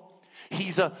available.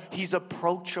 He's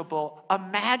approachable.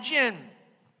 Imagine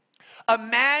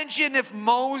if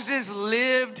Moses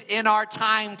lived in our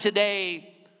time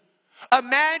today.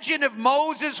 Imagine if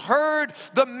Moses heard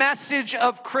the message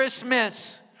of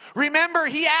Christmas. Remember,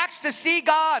 he asked to see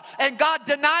God, and God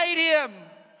denied him.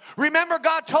 Remember,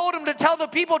 God told him to tell the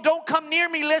people, don't come near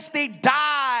me lest they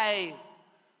die.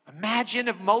 Imagine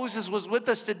if Moses was with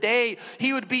us today.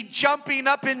 He would be jumping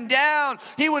up and down.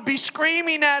 He would be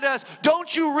screaming at us.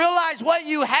 Don't you realize what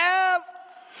you have?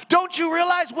 Don't you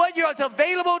realize what is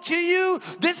available to you?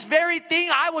 This very thing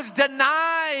I was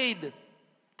denied.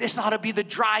 This ought to be the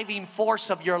driving force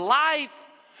of your life.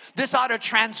 This ought to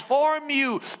transform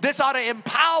you. This ought to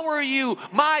empower you.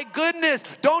 My goodness,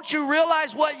 don't you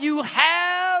realize what you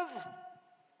have?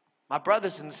 My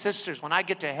brothers and sisters, when I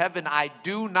get to heaven, I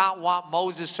do not want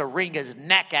Moses to wring his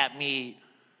neck at me.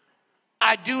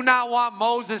 I do not want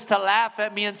Moses to laugh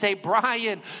at me and say,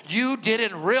 Brian, you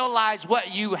didn't realize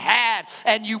what you had,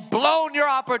 and you've blown your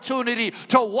opportunity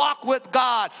to walk with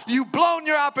God. You've blown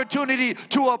your opportunity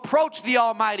to approach the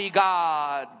Almighty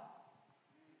God.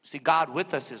 See, God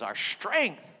with us is our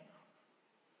strength.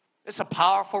 It's a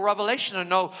powerful revelation to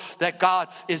know that God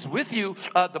is with you.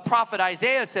 The prophet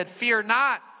Isaiah said, fear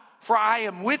not, for I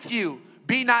am with you.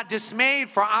 Be not dismayed,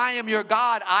 for I am your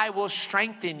God. I will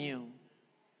strengthen you.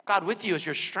 God with you is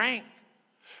your strength.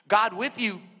 God with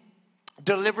you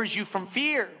delivers you from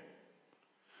fear.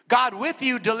 God with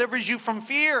you delivers you from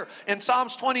fear. In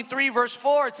Psalms 23 verse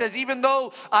 4 it says, even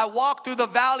though I walk through the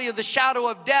valley of the shadow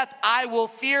of death, I will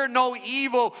fear no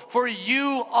evil, for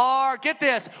you are, get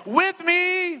this, with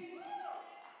me.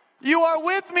 You are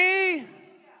with me.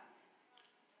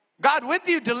 God with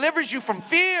you delivers you from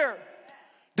fear,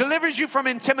 delivers you from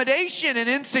intimidation and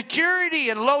insecurity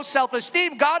and low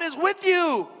self-esteem. God is with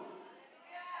you.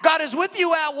 God is with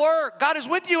you at work. God is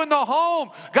with you in the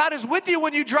home. God is with you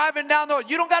when you're driving down the road.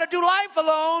 You don't got to do life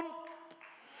alone.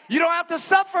 You don't have to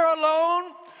suffer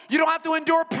alone. You don't have to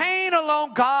endure pain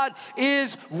alone. God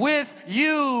is with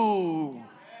you.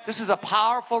 This is a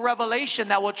powerful revelation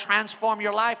that will transform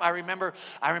your life. I remember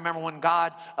when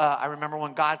God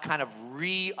kind of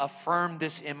reaffirmed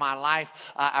this in my life.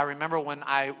 I remember when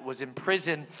I was in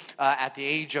prison at the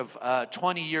age of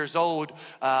 20 years old,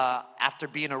 after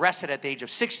being arrested at the age of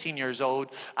 16 years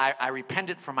old. I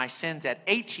repented for my sins at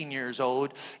 18 years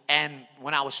old. And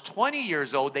when I was 20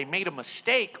 years old, they made a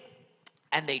mistake.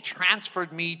 And they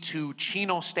transferred me to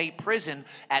Chino State Prison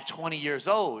at 20 years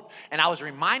old. And I was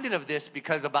reminded of this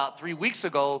because about 3 weeks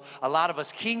ago, a lot of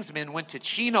us Kingsmen went to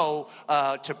Chino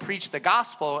to preach the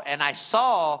gospel. And I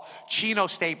saw Chino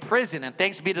State Prison. And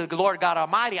thanks be to the Lord God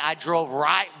Almighty, I drove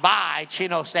right by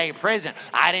Chino State Prison.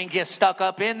 I didn't get stuck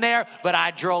up in there, but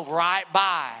I drove right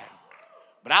by.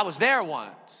 But I was there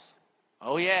once.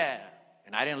 Oh, yeah.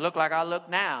 And I didn't look like I look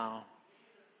now.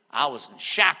 I was in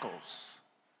shackles.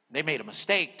 They made a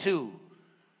mistake too.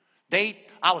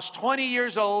 I was 20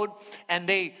 years old, and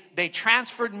they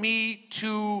transferred me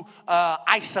to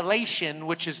isolation,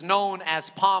 which is known as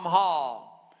Palm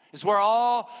Hall. It's where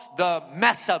all the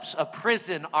mess-ups of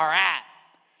prison are at.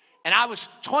 And I was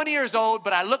 20 years old,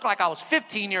 but I looked like I was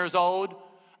 15 years old.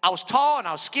 I was tall, and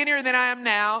I was skinnier than I am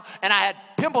now, and I had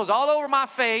pimples all over my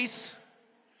face,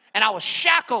 and I was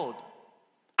shackled.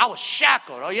 I was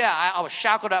shackled. Oh, yeah, I was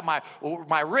shackled at my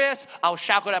wrist. I was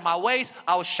shackled at my waist.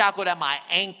 I was shackled at my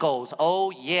ankles.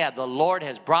 Oh, yeah, the Lord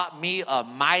has brought me a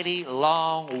mighty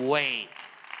long way.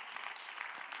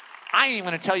 I ain't even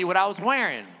going to tell you what I was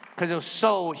wearing because it was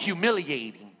so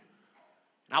humiliating.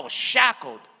 I was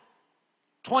shackled,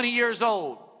 20 years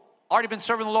old. Already been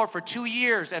serving the Lord for 2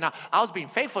 years, and I was being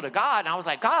faithful to God, and I was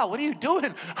like, God, what are you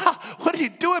doing? What are you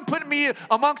doing putting me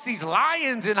amongst these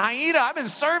lions and hyena? I've been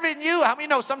serving you. How many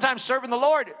know sometimes serving the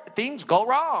Lord, things go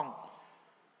wrong?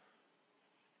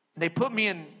 They put me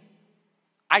in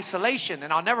isolation,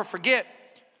 and I'll never forget,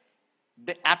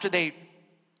 after they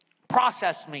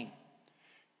processed me,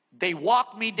 they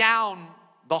walked me down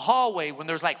the hallway when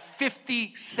there's like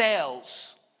 50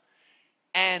 cells,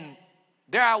 and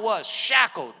there I was,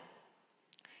 shackled.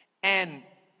 And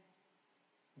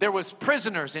there was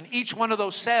prisoners in each one of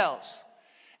those cells.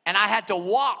 And I had to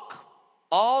walk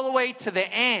all the way to the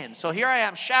end. So here I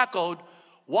am shackled,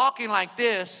 walking like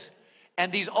this.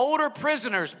 And these older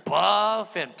prisoners,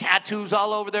 buff and tattoos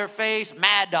all over their face,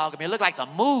 mad dogging me. It looked like the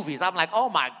movies. I'm like, oh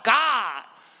my God.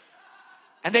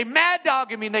 And they mad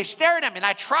dogging me and they stared at me. And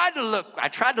I tried to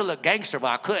look gangster, but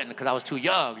I couldn't because I was too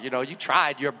young. You know, you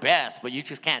tried your best, but you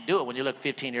just can't do it when you look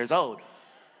 15 years old.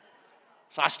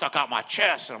 So I stuck out my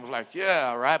chest, and I was like,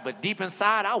 yeah, right. But deep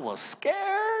inside, I was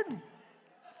scared. And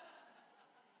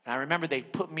I remember they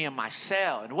put me in my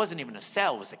cell. And it wasn't even a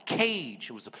cell. It was a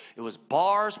cage. It was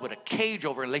bars with a cage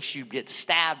over it in case you get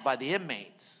stabbed by the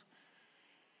inmates.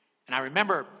 And I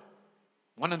remember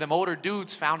one of them older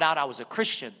dudes found out I was a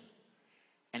Christian,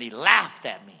 and he laughed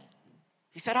at me.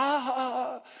 He said,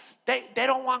 they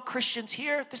don't want Christians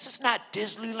here. This is not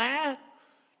Disneyland.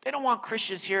 They don't want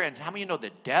Christians here. And how many of you know the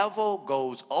devil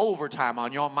goes overtime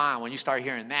on your mind when you start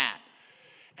hearing that?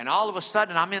 And all of a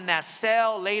sudden, I'm in that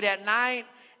cell late at night,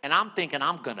 and I'm thinking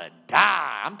I'm going to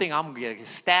die. I'm thinking I'm going to get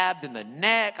stabbed in the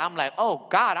neck. I'm like, oh,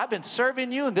 God, I've been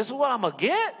serving you, and this is what I'm going to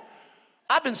get?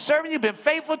 I've been serving you, been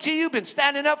faithful to you, been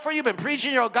standing up for you, been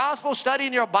preaching your gospel,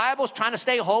 studying your Bibles, trying to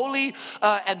stay holy,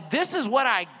 and this is what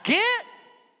I get?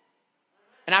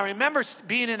 And I remember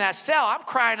being in that cell. I'm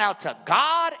crying out to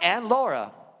God and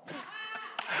Laura.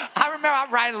 I remember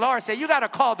I'm writing Laura, say, you got to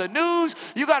call the news.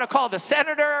 You got to call the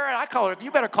senator. And I call her,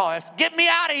 you better call us. Get me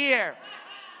out of here.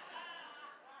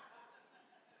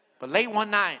 But late one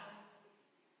night,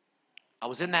 I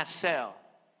was in that cell.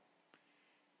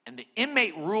 And the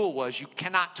inmate rule was you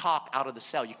cannot talk out of the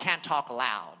cell. You can't talk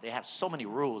loud. They have so many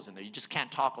rules in there. You just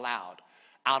can't talk loud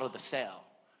out of the cell.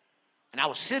 And I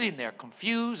was sitting there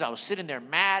confused. I was sitting there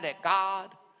mad at God.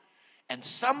 And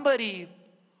somebody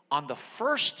on the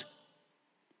first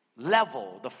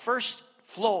level, the first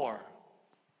floor,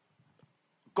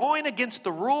 going against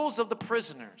the rules of the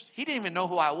prisoners. He didn't even know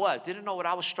who I was, didn't know what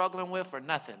I was struggling with or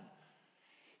nothing.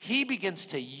 He begins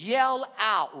to yell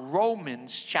out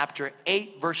Romans chapter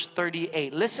 8, verse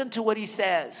 38. Listen to what he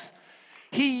says.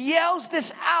 He yells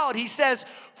this out. He says,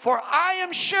 for I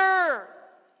am sure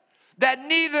that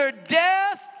neither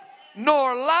death,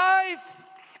 nor life,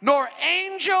 nor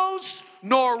angels,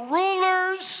 nor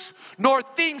rulers, nor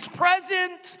things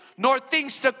present, nor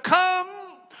things to come,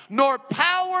 nor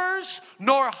powers,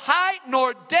 nor height,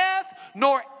 nor depth,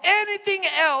 nor anything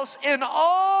else in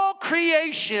all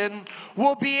creation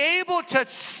will be able to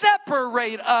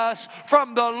separate us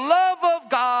from the love of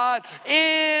God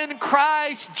in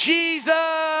Christ Jesus.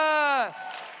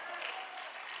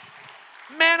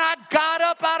 Man, I got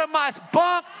up out of my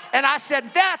bunk and I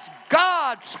said, that's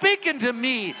God speaking to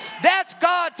me. That's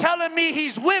God telling me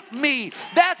he's with me.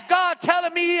 That's God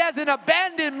telling me he hasn't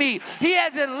abandoned me. He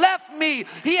hasn't left me.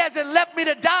 He hasn't left me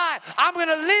to die. I'm going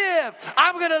to live.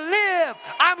 I'm going to live.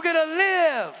 I'm going to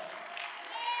live.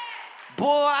 Boy,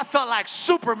 I felt like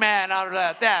Superman out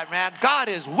of that, man. God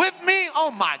is with me. Oh,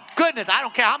 my goodness. I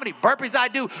don't care how many burpees I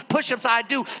do, push-ups I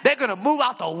do. They're going to move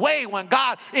out the way when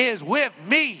God is with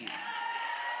me.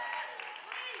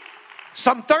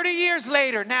 Some 30 years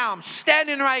later, now I'm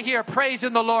standing right here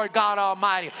praising the Lord God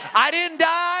Almighty. I didn't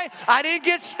die. I didn't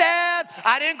get stabbed.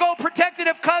 I didn't go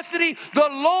protective custody. The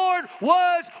Lord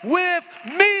was with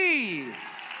me.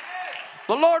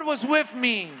 The Lord was with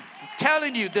me.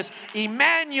 Telling you this,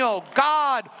 Emmanuel,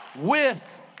 God with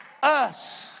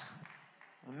us.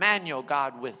 Emmanuel,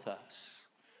 God with us.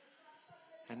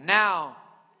 And now,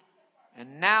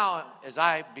 as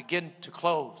I begin to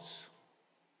close,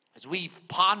 as we've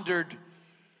pondered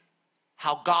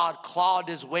how God clawed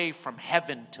his way from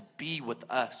heaven to be with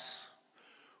us,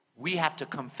 we have to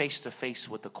come face to face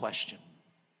with the question.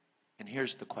 And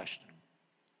here's the question.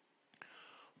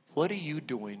 What are you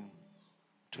doing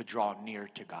to draw near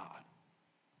to God?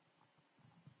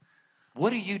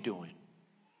 What are you doing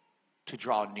to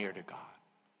draw near to God?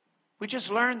 We just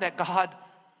learned that God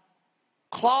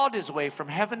clawed his way from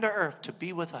heaven to earth to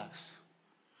be with us.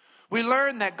 We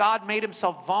learned that God made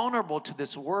himself vulnerable to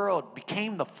this world,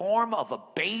 became the form of a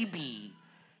baby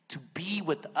to be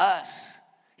with us.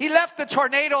 He left the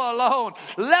tornado alone,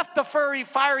 left the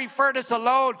fiery furnace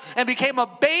alone, and became a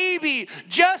baby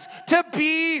just to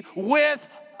be with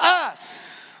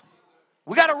us.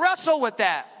 We got to wrestle with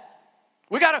that.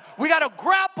 We got to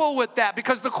grapple with that,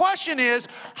 because the question is,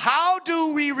 how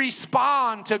do we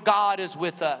respond to God is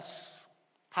with us?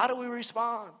 How do we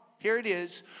respond? Here it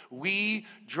is. We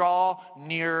draw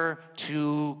near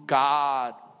to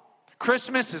God.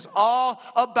 Christmas is all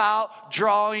about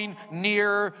drawing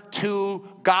near to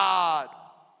God.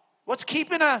 What's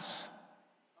keeping us?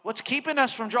 What's keeping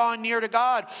us from drawing near to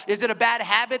God? Is it a bad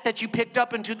habit that you picked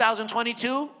up in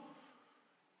 2022?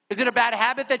 Is it a bad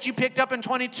habit that you picked up in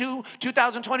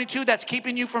 2022 that's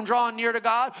keeping you from drawing near to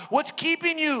God? What's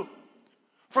keeping you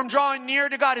from drawing near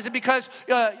to God? Is it because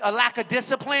a lack of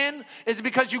discipline? Is it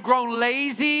because you've grown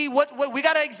lazy? What we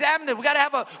got to examine it. We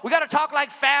got to talk like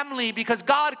family, because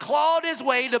God clawed his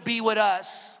way to be with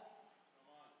us.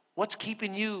 What's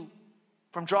keeping you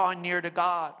from drawing near to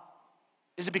God?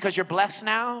 Is it because you're blessed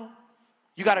now?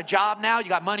 You got a job now. You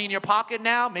got money in your pocket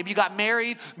now. Maybe you got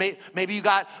married. Maybe you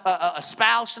got a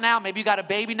spouse now. Maybe you got a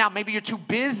baby now. Maybe you're too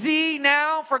busy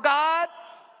now for God.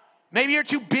 Maybe you're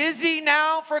too busy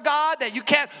now for God that you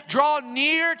can't draw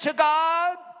near to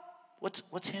God.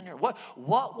 What's hindering?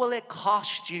 What will it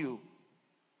cost you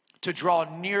to draw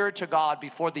near to God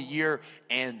before the year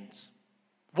ends?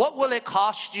 What will it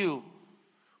cost you?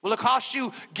 Will it cost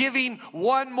you giving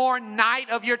one more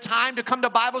night of your time to come to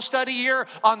Bible study here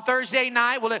on Thursday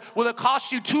night? Will it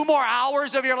cost you 2 more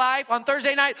hours of your life on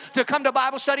Thursday night to come to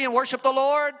Bible study and worship the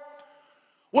Lord?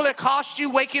 Will it cost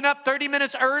you waking up 30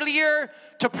 minutes earlier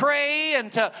to pray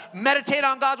and to meditate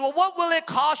on God's will? What will it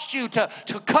cost you to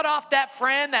cut off that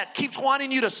friend that keeps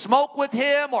wanting you to smoke with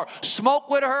him or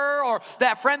smoke with her, or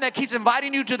that friend that keeps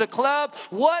inviting you to the club?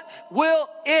 What will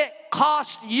it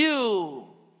cost you?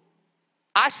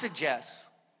 I suggest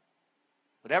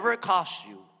whatever it costs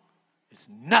you is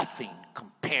nothing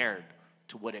compared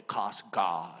to what it cost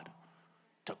God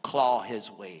to claw his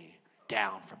way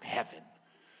down from heaven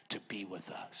to be with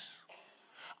us.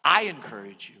 I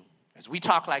encourage you, as we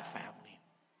talk like family,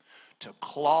 to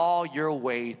claw your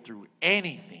way through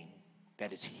anything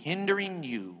that is hindering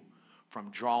you from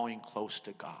drawing close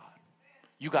to God.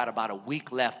 You got about a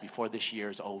week left before this year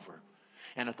is over.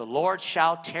 And if the Lord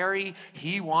shall tarry,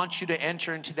 he wants you to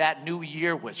enter into that new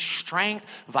year with strength,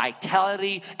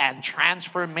 vitality, and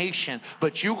transformation.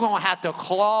 But you're going to have to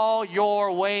claw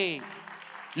your way.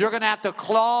 You're going to have to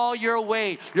claw your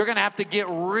way. You're going to have to get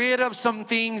rid of some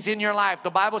things in your life. The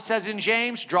Bible says in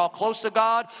James, draw close to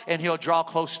God and he'll draw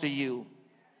close to you.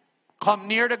 Come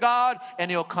near to God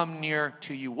and he'll come near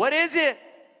to you. What is it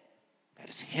that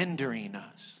is hindering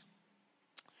us?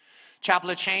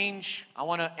 Chapel of Change, I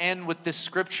want to end with this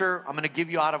scripture. I'm going to give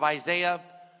you out of Isaiah,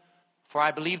 for I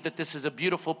believe that this is a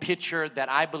beautiful picture that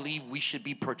I believe we should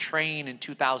be portraying in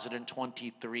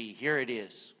 2023. Here it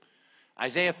is.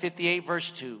 Isaiah 58 verse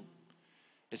 2.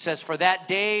 It says, for that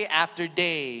day after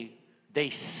day they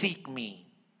seek me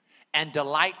and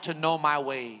delight to know my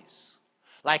ways.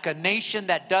 Like a nation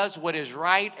that does what is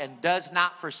right and does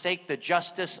not forsake the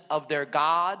justice of their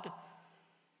God,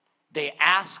 they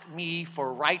ask me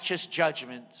for righteous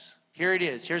judgments Here it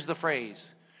is. Here's the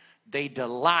phrase. They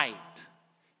delight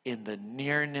in the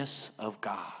nearness of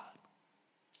God.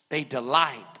 They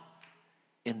delight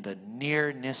in the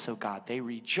nearness of God. They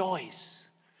rejoice.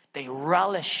 They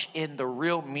relish in the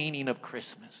real meaning of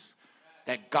Christmas.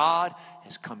 That God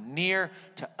has come near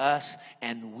to us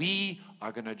and we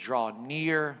are going to draw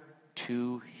near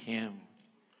to Him.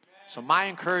 So my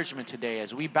encouragement today,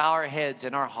 as we bow our heads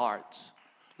and our hearts,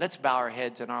 let's bow our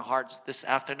heads and our hearts this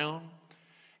afternoon.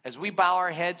 As we bow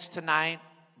our heads tonight,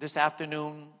 this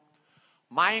afternoon,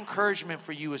 my encouragement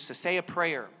for you is to say a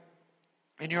prayer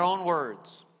in your own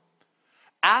words.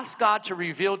 Ask God to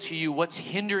reveal to you what's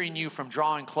hindering you from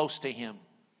drawing close to Him.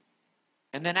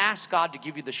 And then ask God to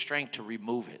give you the strength to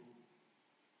remove it.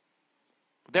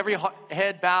 With every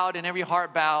head bowed and every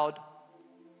heart bowed,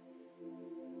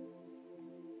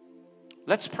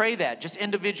 let's pray that just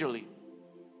individually.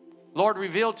 Lord,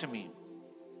 reveal to me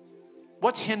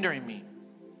what's hindering me.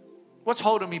 What's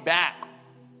holding me back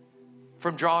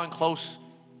from drawing close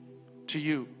to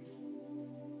you?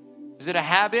 Is it a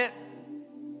habit?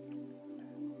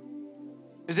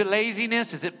 Is it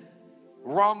laziness? Is it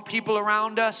wrong people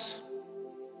around us?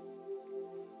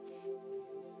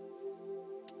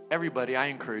 Everybody, I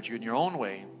encourage you in your own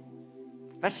way,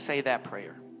 let's say that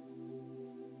prayer.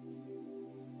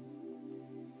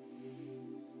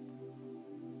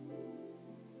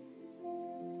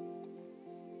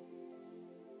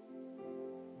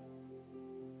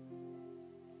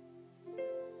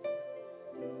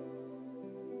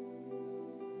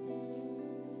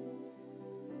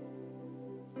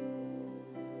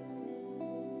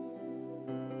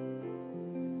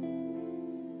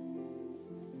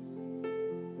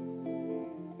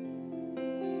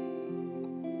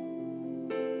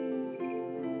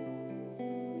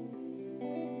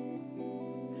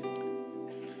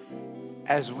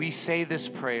 As we say this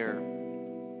prayer,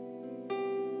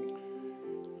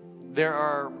 there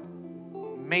are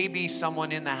maybe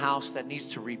someone in the house that needs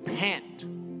to repent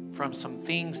from some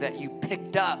things that you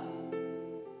picked up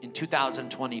in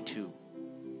 2022.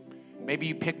 Maybe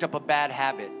you picked up a bad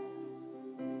habit.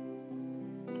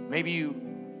 Maybe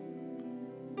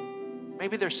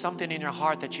there's something in your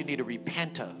heart that you need to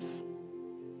repent of.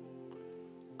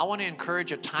 I want to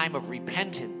encourage a time of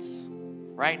repentance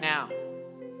right now.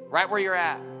 Right where you're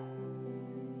at.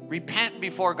 Repent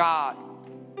before God.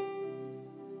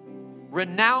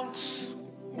 Renounce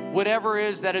whatever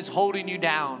is that is holding you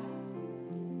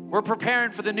down. We're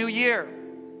preparing for the new year.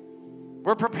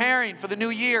 We're preparing for the new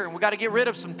year, and we got to get rid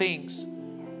of some things.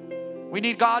 We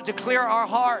need God to clear our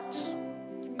hearts,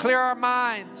 clear our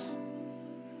minds.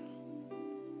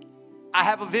 I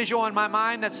have a visual in my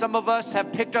mind that some of us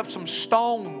have picked up some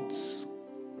stones.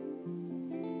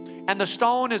 And the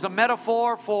stone is a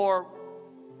metaphor for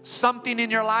something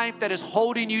in your life that is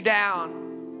holding you down.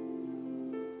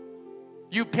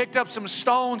 You picked up some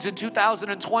stones in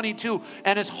 2022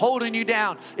 and it's holding you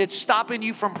down. It's stopping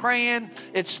you from praying.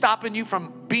 It's stopping you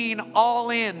from being all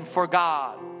in for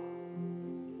God.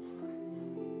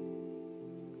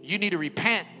 You need to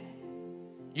repent.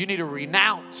 You need to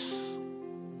renounce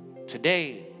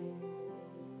today.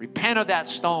 Repent of that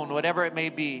stone, whatever it may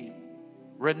be.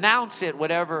 Renounce it,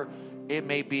 whatever it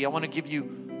may be. I want to give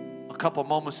you a couple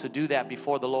moments to do that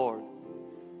before the Lord.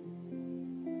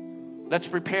 Let's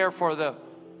prepare for the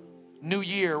new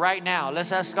year right now.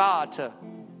 Let's ask God to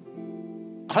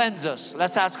cleanse us.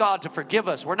 Let's ask God to forgive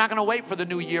us. We're not going to wait for the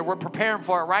new year. We're preparing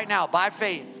for it right now by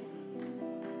faith.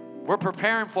 We're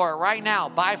preparing for it right now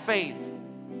by faith.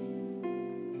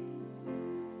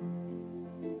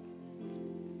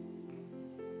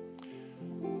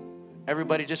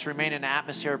 Everybody just remain in an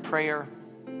atmosphere of prayer.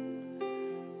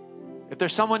 If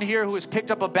there's someone here who has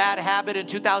picked up a bad habit in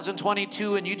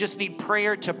 2022 and you just need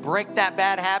prayer to break that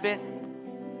bad habit,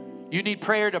 you need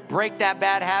prayer to break that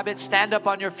bad habit, stand up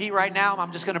on your feet right now.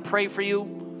 I'm just going to pray for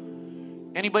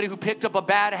you. Anybody who picked up a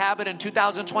bad habit in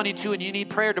 2022 and you need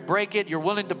prayer to break it, you're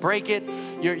willing to break it,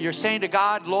 you're saying to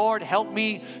God, Lord, help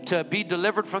me to be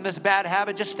delivered from this bad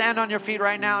habit. Just stand on your feet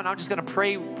right now and I'm just going to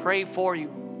pray for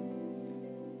you.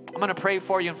 I'm going to pray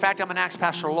for you. In fact, I'm going to ask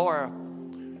Pastor Laura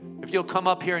if you'll come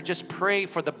up here and just pray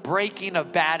for the breaking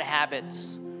of bad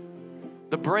habits.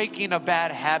 The breaking of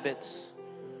bad habits.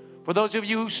 For those of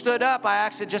you who stood up, I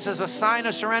ask it just as a sign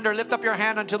of surrender, lift up your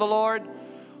hand unto the Lord.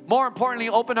 More importantly,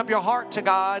 open up your heart to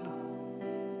God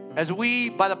as we,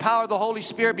 by the power of the Holy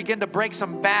Spirit, begin to break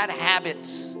some bad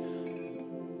habits.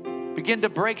 Begin to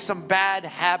break some bad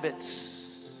habits.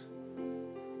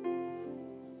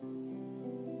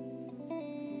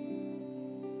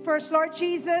 First, Lord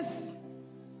Jesus,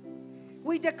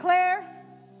 we declare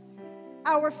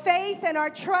our faith and our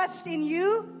trust in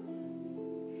you.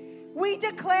 We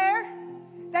declare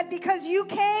that because you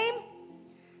came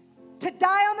to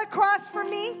die on the cross for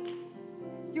me,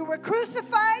 you were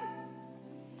crucified,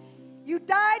 you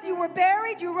died, you were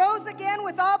buried, you rose again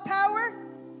with all power.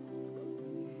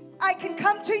 I can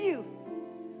come to you.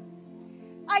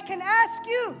 I can ask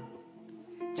you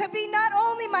to be not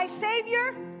only my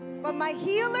Savior, but my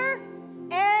healer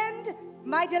and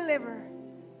my deliverer.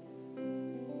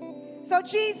 So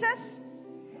Jesus,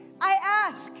 I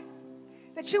ask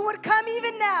that you would come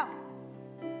even now,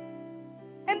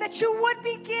 and that you would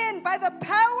begin by the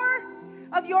power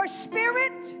of your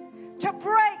Spirit to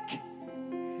break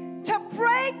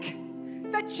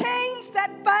the chains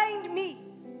that bind me.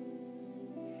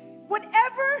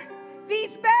 Whatever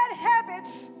these bad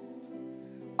habits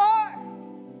are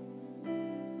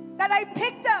that I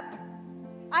picked up,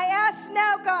 I ask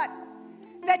now, God,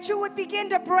 that you would begin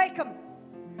to break them.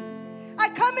 I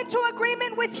come into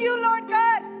agreement with you, Lord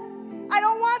God. I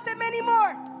don't want them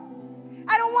anymore.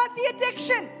 I don't want the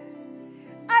addiction.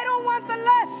 I don't want the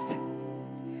lust.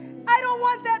 I don't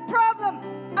want that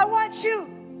problem. I want you.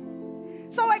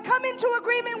 So I come into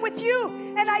agreement with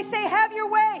you and I say, have your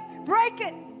way. Break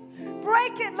it.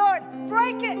 Break it, Lord.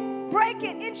 Break it. Break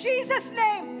it. In Jesus'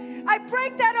 name, I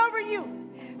break that over you.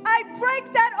 I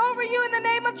break that over you in the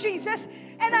name of Jesus.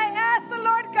 And I ask the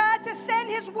Lord God to send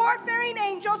his warfaring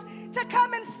angels to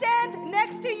come and stand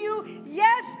next to you.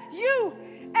 Yes, you.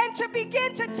 And to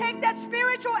begin to take that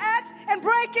spiritual axe and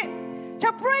break it.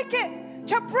 To break it.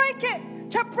 To break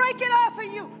it. To break it off of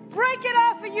you. Break it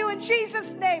off of you in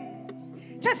Jesus' name.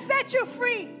 To set you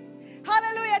free.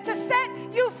 Hallelujah. To set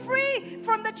you free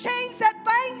from the chains that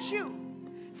bind you.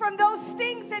 From those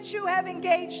things that you have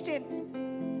engaged in.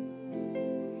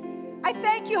 I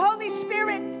thank you, Holy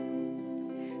Spirit,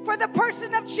 for the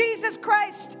person of Jesus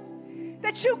Christ.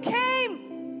 That you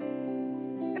came.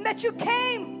 And that you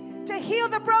came to heal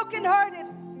the brokenhearted.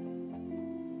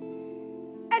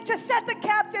 And to set the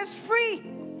captives free.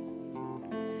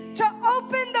 To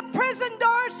open the prison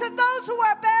doors to those who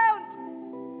are bound.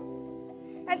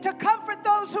 And to comfort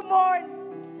those who mourn.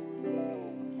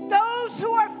 Those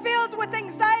who are filled with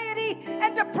anxiety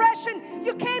and depression,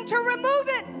 you came to remove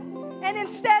it and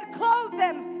instead clothe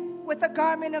them with a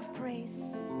garment of praise.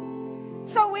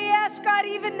 So we ask, God,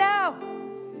 even now,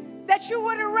 that you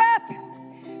would wrap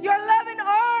your loving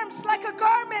arms like a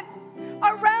garment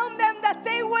around them, that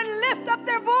they would lift up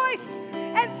their voice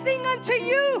and sing unto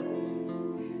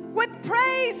you with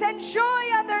praise and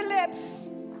joy on their lips.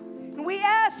 And we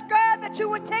ask, God, that you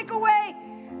would take away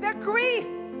their grief,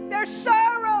 their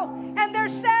sorrow, and their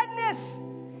sadness,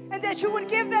 and that you would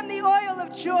give them the oil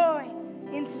of joy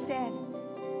instead.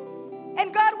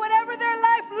 And God, whatever their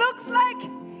life looks like,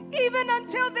 even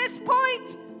until this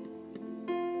point,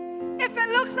 if it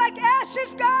looks like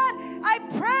ashes, God, I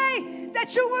pray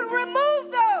that you would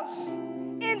remove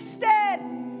those.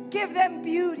 Instead, give them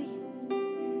beauty.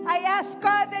 I ask,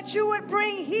 God, that you would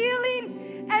bring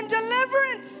healing and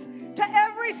deliverance to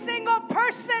every single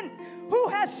person who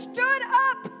has stood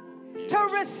up to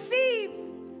receive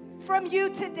from you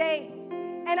today.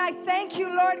 And I thank you,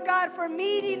 Lord God, for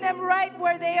meeting them right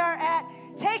where they are at,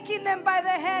 taking them by the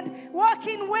hand,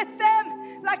 walking with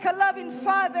them like a loving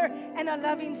Father and a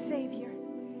loving Savior.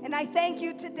 And I thank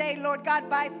you today, Lord God,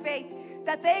 by faith,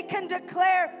 that they can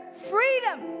declare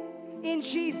freedom in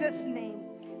Jesus' name.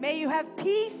 May you have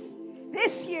peace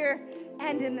this year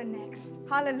and in the next.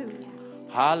 Hallelujah.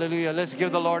 Hallelujah. Let's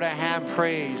give the Lord a hand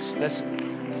praise.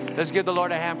 Let's give the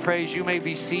Lord a hand praise. You may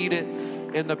be seated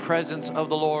in the presence of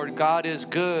the Lord. God is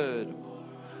good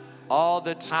all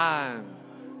the time.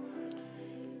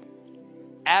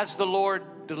 As the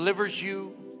Lord delivers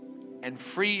you and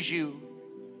frees you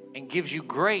and gives you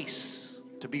grace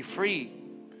to be free,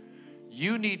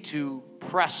 you need to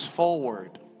press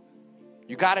forward.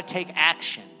 You got to take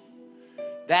action.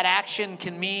 That action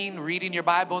can mean reading your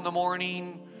Bible in the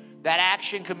morning. That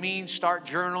action can mean start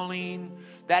journaling.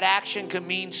 That action can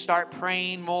mean start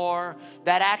praying more.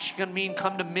 That action can mean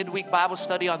come to midweek Bible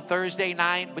study on Thursday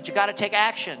night. But you got to take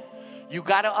action. You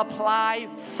got to apply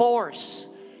force.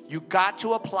 You got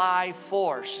to apply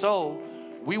force. So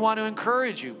we want to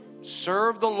encourage you.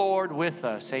 Serve the Lord with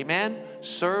us. Amen?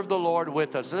 Serve the Lord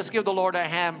with us. Let's give the Lord a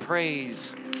hand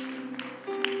praise.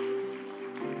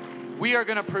 We are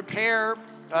going to prepare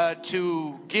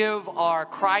to give our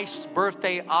Christ's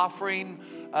birthday offering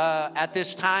at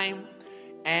this time.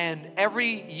 And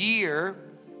every year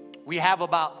we have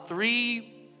about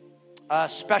 3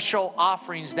 special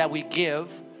offerings that we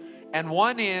give. And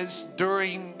one is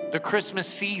during the Christmas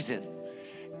season.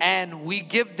 And we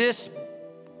give this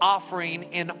offering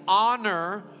in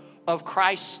honor of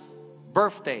Christ's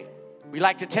birthday. We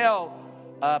like to tell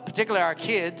particularly our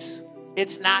kids,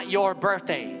 it's not your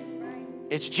birthday.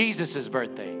 It's Jesus's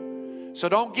birthday. So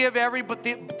don't give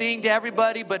everything to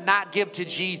everybody, but not give to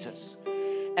Jesus.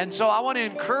 And so I want to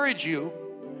encourage you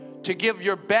to give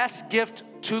your best gift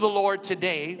to the Lord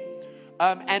today,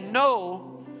 and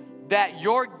know that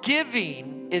your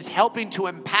giving is helping to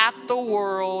impact the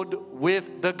world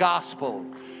with the gospel.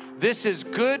 This is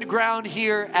good ground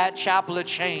here at Chapel of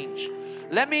Change.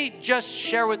 Let me just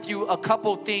share with you a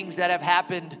couple things that have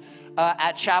happened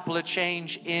at Chapel of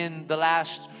Change in the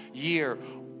last year.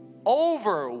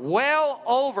 Well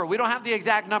over, we don't have the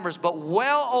exact numbers, but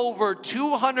well over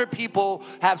 200 people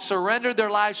have surrendered their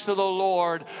lives to the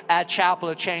Lord at Chapel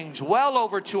of Change. Well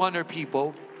over 200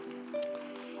 people.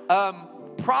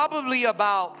 Probably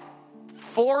about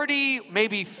 40,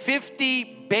 maybe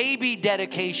 50 baby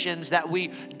dedications that we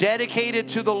dedicated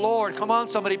to the Lord. Come on,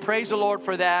 somebody praise the Lord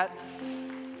for that.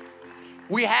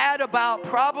 We had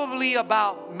probably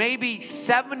about maybe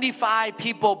 75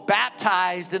 people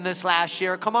baptized in this last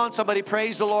year. Come on, somebody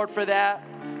praise the Lord for that.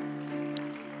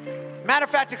 Matter of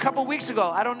fact, a couple weeks ago,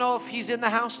 I don't know if he's in the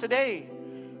house today,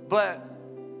 but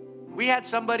we had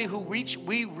somebody who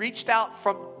we reached out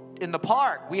from in the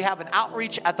park. We have an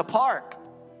outreach at the park.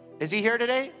 Is he here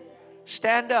today?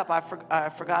 Stand up. I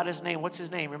forgot his name. What's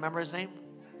his name? Remember his name?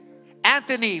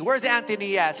 Anthony. Where's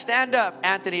Anthony at? Stand up,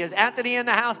 Anthony. Is Anthony in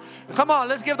the house? Come on,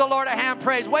 let's give the Lord a hand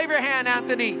praise. Wave your hand,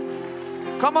 Anthony.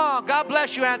 Come on, God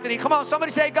bless you, Anthony. Come on,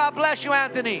 somebody say God bless you,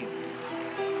 Anthony.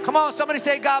 Come on, somebody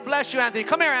say God bless you, Anthony.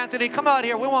 Come here, Anthony. Come out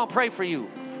here. We want to pray for you.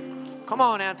 Come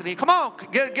on, Anthony. Come on,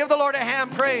 give the Lord a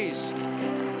hand praise.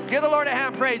 Give the Lord a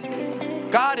hand praise.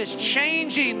 God is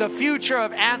changing the future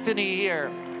of Anthony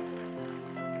here.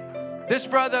 This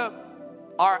brother,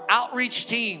 our outreach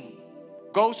team,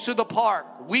 goes to the park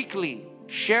weekly,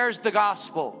 shares the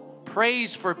gospel,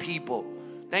 prays for people.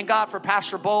 Thank God for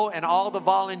Pastor Bo and all the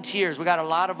volunteers. We got a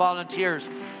lot of volunteers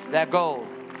that go.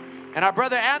 And our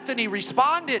brother Anthony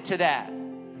responded to that.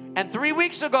 And 3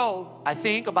 weeks ago, I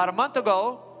think, about a month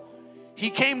ago, he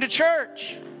came to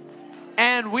church.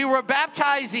 And we were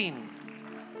baptizing.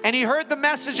 And he heard the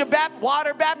message of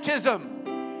water baptism.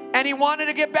 And he wanted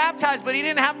to get baptized, but he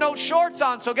didn't have no shorts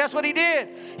on. So guess what he did?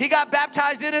 He got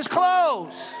baptized in his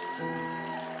clothes.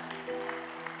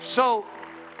 So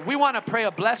we want to pray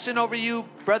a blessing over you,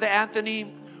 Brother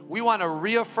Anthony. We want to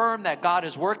reaffirm that God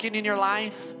is working in your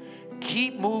life.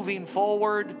 Keep moving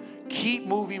forward. Keep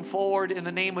moving forward in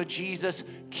the name of Jesus.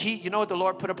 You know what the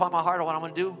Lord put upon my heart of what I'm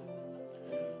going to do?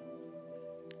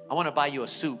 I want to buy you a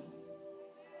suit.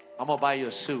 I'm going to buy you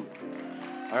a suit.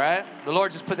 All right? The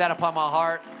Lord just put that upon my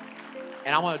heart.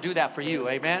 And I'm going to do that for you.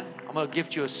 Amen? I'm going to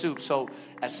gift you a suit. So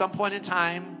at some point in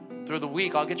time through the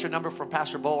week, I'll get your number from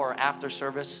Pastor Bo or after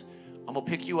service. I'm going to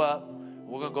pick you up.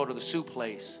 We're going to go to the suit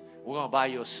place. We're going to buy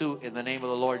you a suit in the name of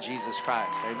the Lord Jesus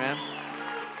Christ. Amen?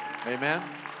 Amen?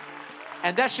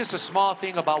 And that's just a small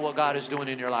thing about what God is doing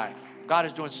in your life. God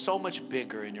is doing so much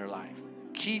bigger in your life.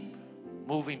 Keep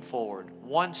moving forward,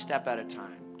 one step at a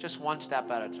time. Just one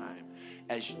step at a time.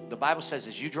 As the Bible says,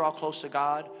 as you draw close to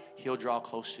God, He'll draw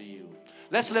close to you.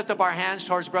 Let's lift up our hands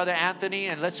towards Brother Anthony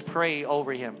and let's pray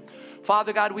over him.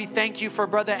 Father God, we thank you for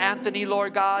Brother Anthony,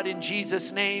 Lord God, in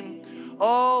Jesus' name.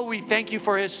 Oh, we thank you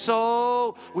for his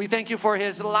soul. We thank you for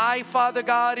his life, Father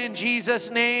God, in Jesus'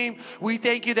 name. We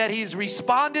thank you that he's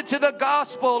responded to the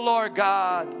gospel, Lord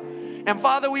God. And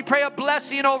Father, we pray a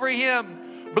blessing over him.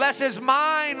 Bless his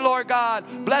mind, Lord God.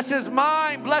 Bless his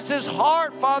mind. Bless his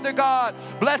heart, Father God.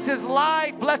 Bless his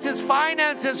life. Bless his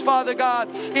finances, Father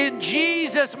God. In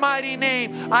Jesus' mighty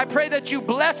name, I pray that you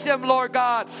bless him, Lord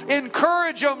God.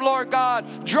 Encourage him, Lord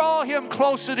God. Draw him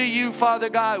closer to you, Father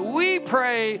God. We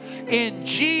pray in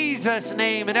Jesus'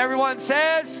 name. And everyone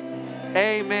says,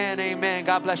 amen, amen.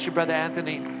 God bless you, Brother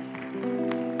Anthony.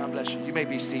 God bless you. You may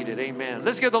be seated. Amen.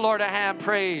 Let's give the Lord a hand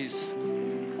praise.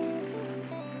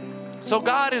 So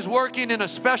God is working in a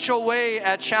special way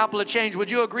at Chapel of Change. Would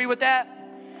you agree with that?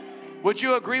 Would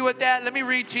you agree with that? Let me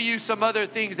read to you some other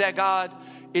things that God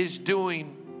is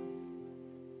doing.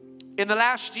 In the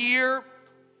last year,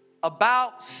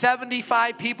 about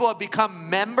 75 people have become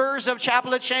members of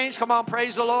Chapel of Change. Come on,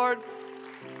 praise the Lord.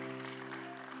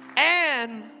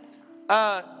 And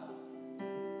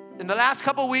in the last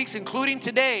couple of weeks, including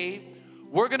today,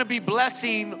 we're going to be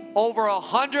blessing over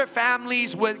 100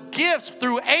 families with gifts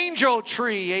through Angel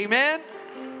Tree. Amen?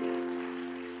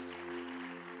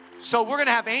 So we're going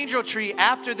to have Angel Tree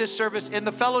after this service in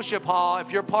the fellowship hall.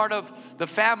 If you're part of the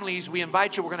families, we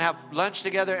invite you. We're going to have lunch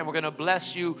together and we're going to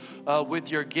bless you with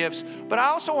your gifts. But I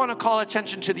also want to call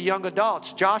attention to the young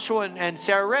adults. Joshua and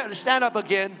Sarah, stand up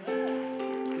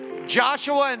again.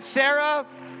 Joshua and Sarah,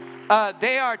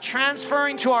 They are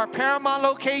transferring to our Paramount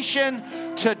location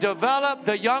to develop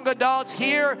the young adults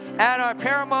here at our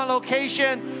Paramount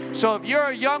location. So if you're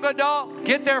a young adult,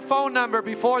 get their phone number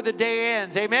before the day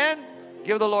ends. Amen?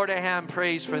 Give the Lord a hand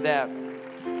praise for that.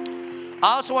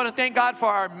 I also want to thank God for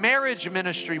our marriage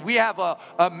ministry. We have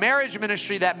a marriage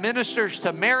ministry that ministers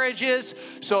to marriages.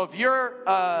 So if you're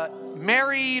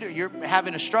married, or you're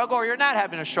having a struggle, or you're not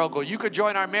having a struggle, you could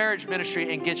join our marriage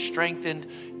ministry and get strengthened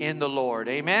in the Lord.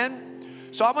 Amen?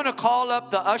 So I'm going to call up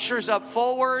the ushers up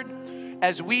forward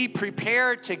as we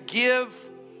prepare to give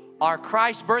our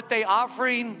Christ birthday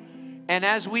offering. And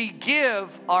as we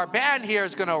give, our band here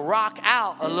is going to rock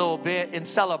out a little bit in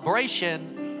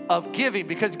celebration of giving,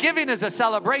 because giving is a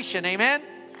celebration. Amen?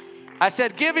 I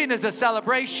said giving is a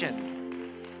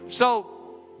celebration. So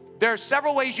there are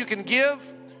several ways you can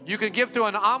give. You can give through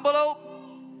an envelope,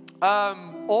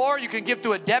 or you can give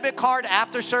through a debit card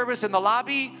after service in the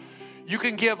lobby. You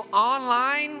can give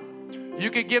online.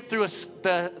 You can give through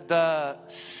the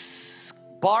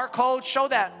barcode. Show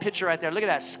that picture right there. Look at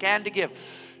that. Scan to give.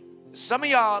 Some of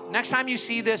y'all, next time you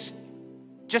see this,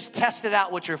 just test it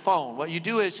out with your phone. What you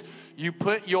do is you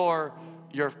put your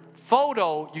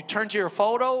photo, you turn to your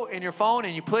photo in your phone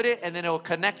and you put it, and then it will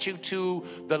connect you to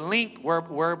the link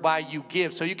whereby you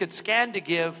give. So you can scan to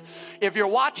give. If you're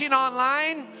watching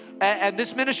online and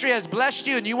this ministry has blessed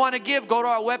you and you want to give, go to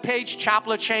our webpage,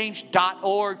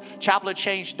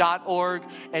 chapelofchange.org,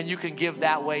 and you can give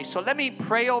that way. So let me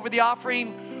pray over the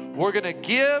offering. We're going to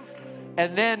give.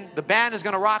 And then the band is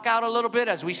going to rock out a little bit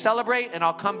as we celebrate, and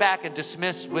I'll come back and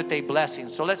dismiss with a blessing.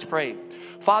 So let's pray.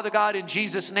 Father God, in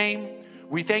Jesus' name,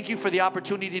 we thank you for the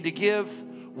opportunity to give.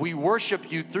 We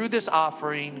worship you through this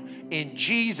offering. In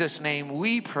Jesus' name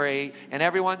we pray. And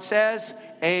everyone says,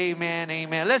 amen,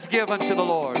 amen. Let's give unto the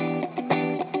Lord.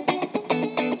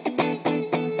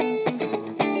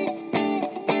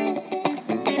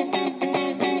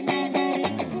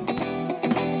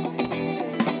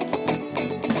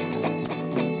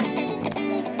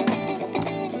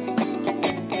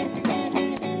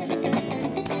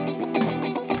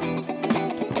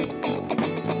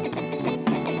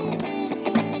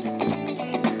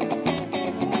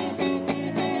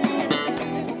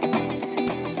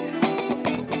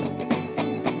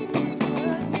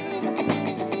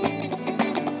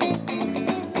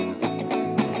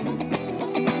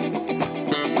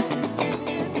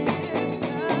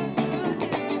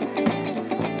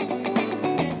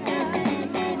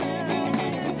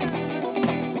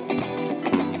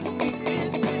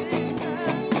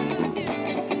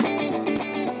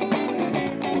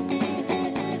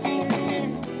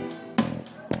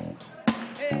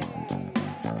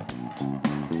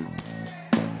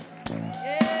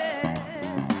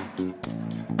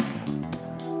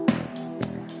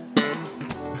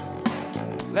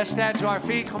 Let's stand to our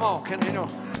feet. Come on, continue.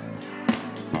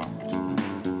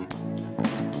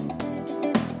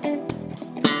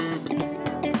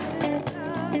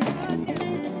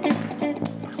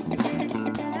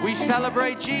 We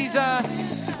celebrate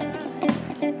Jesus.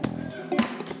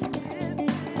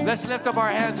 Let's lift up our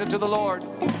hands unto the Lord,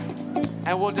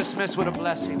 and we'll dismiss with a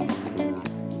blessing.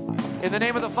 In the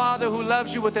name of the Father who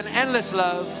loves you with an endless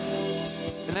love,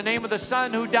 in the name of the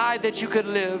Son who died that you could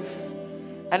live,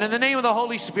 and in the name of the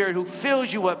Holy Spirit who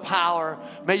fills you with power,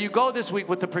 may you go this week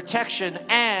with the protection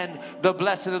and the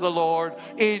blessing of the Lord.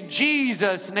 In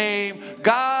Jesus' name,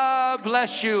 God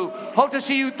bless you. Hope to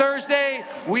see you Thursday.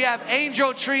 We have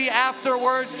Angel Tree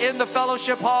afterwards in the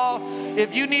fellowship hall.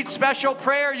 If you need special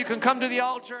prayer, you can come to the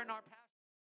altar in our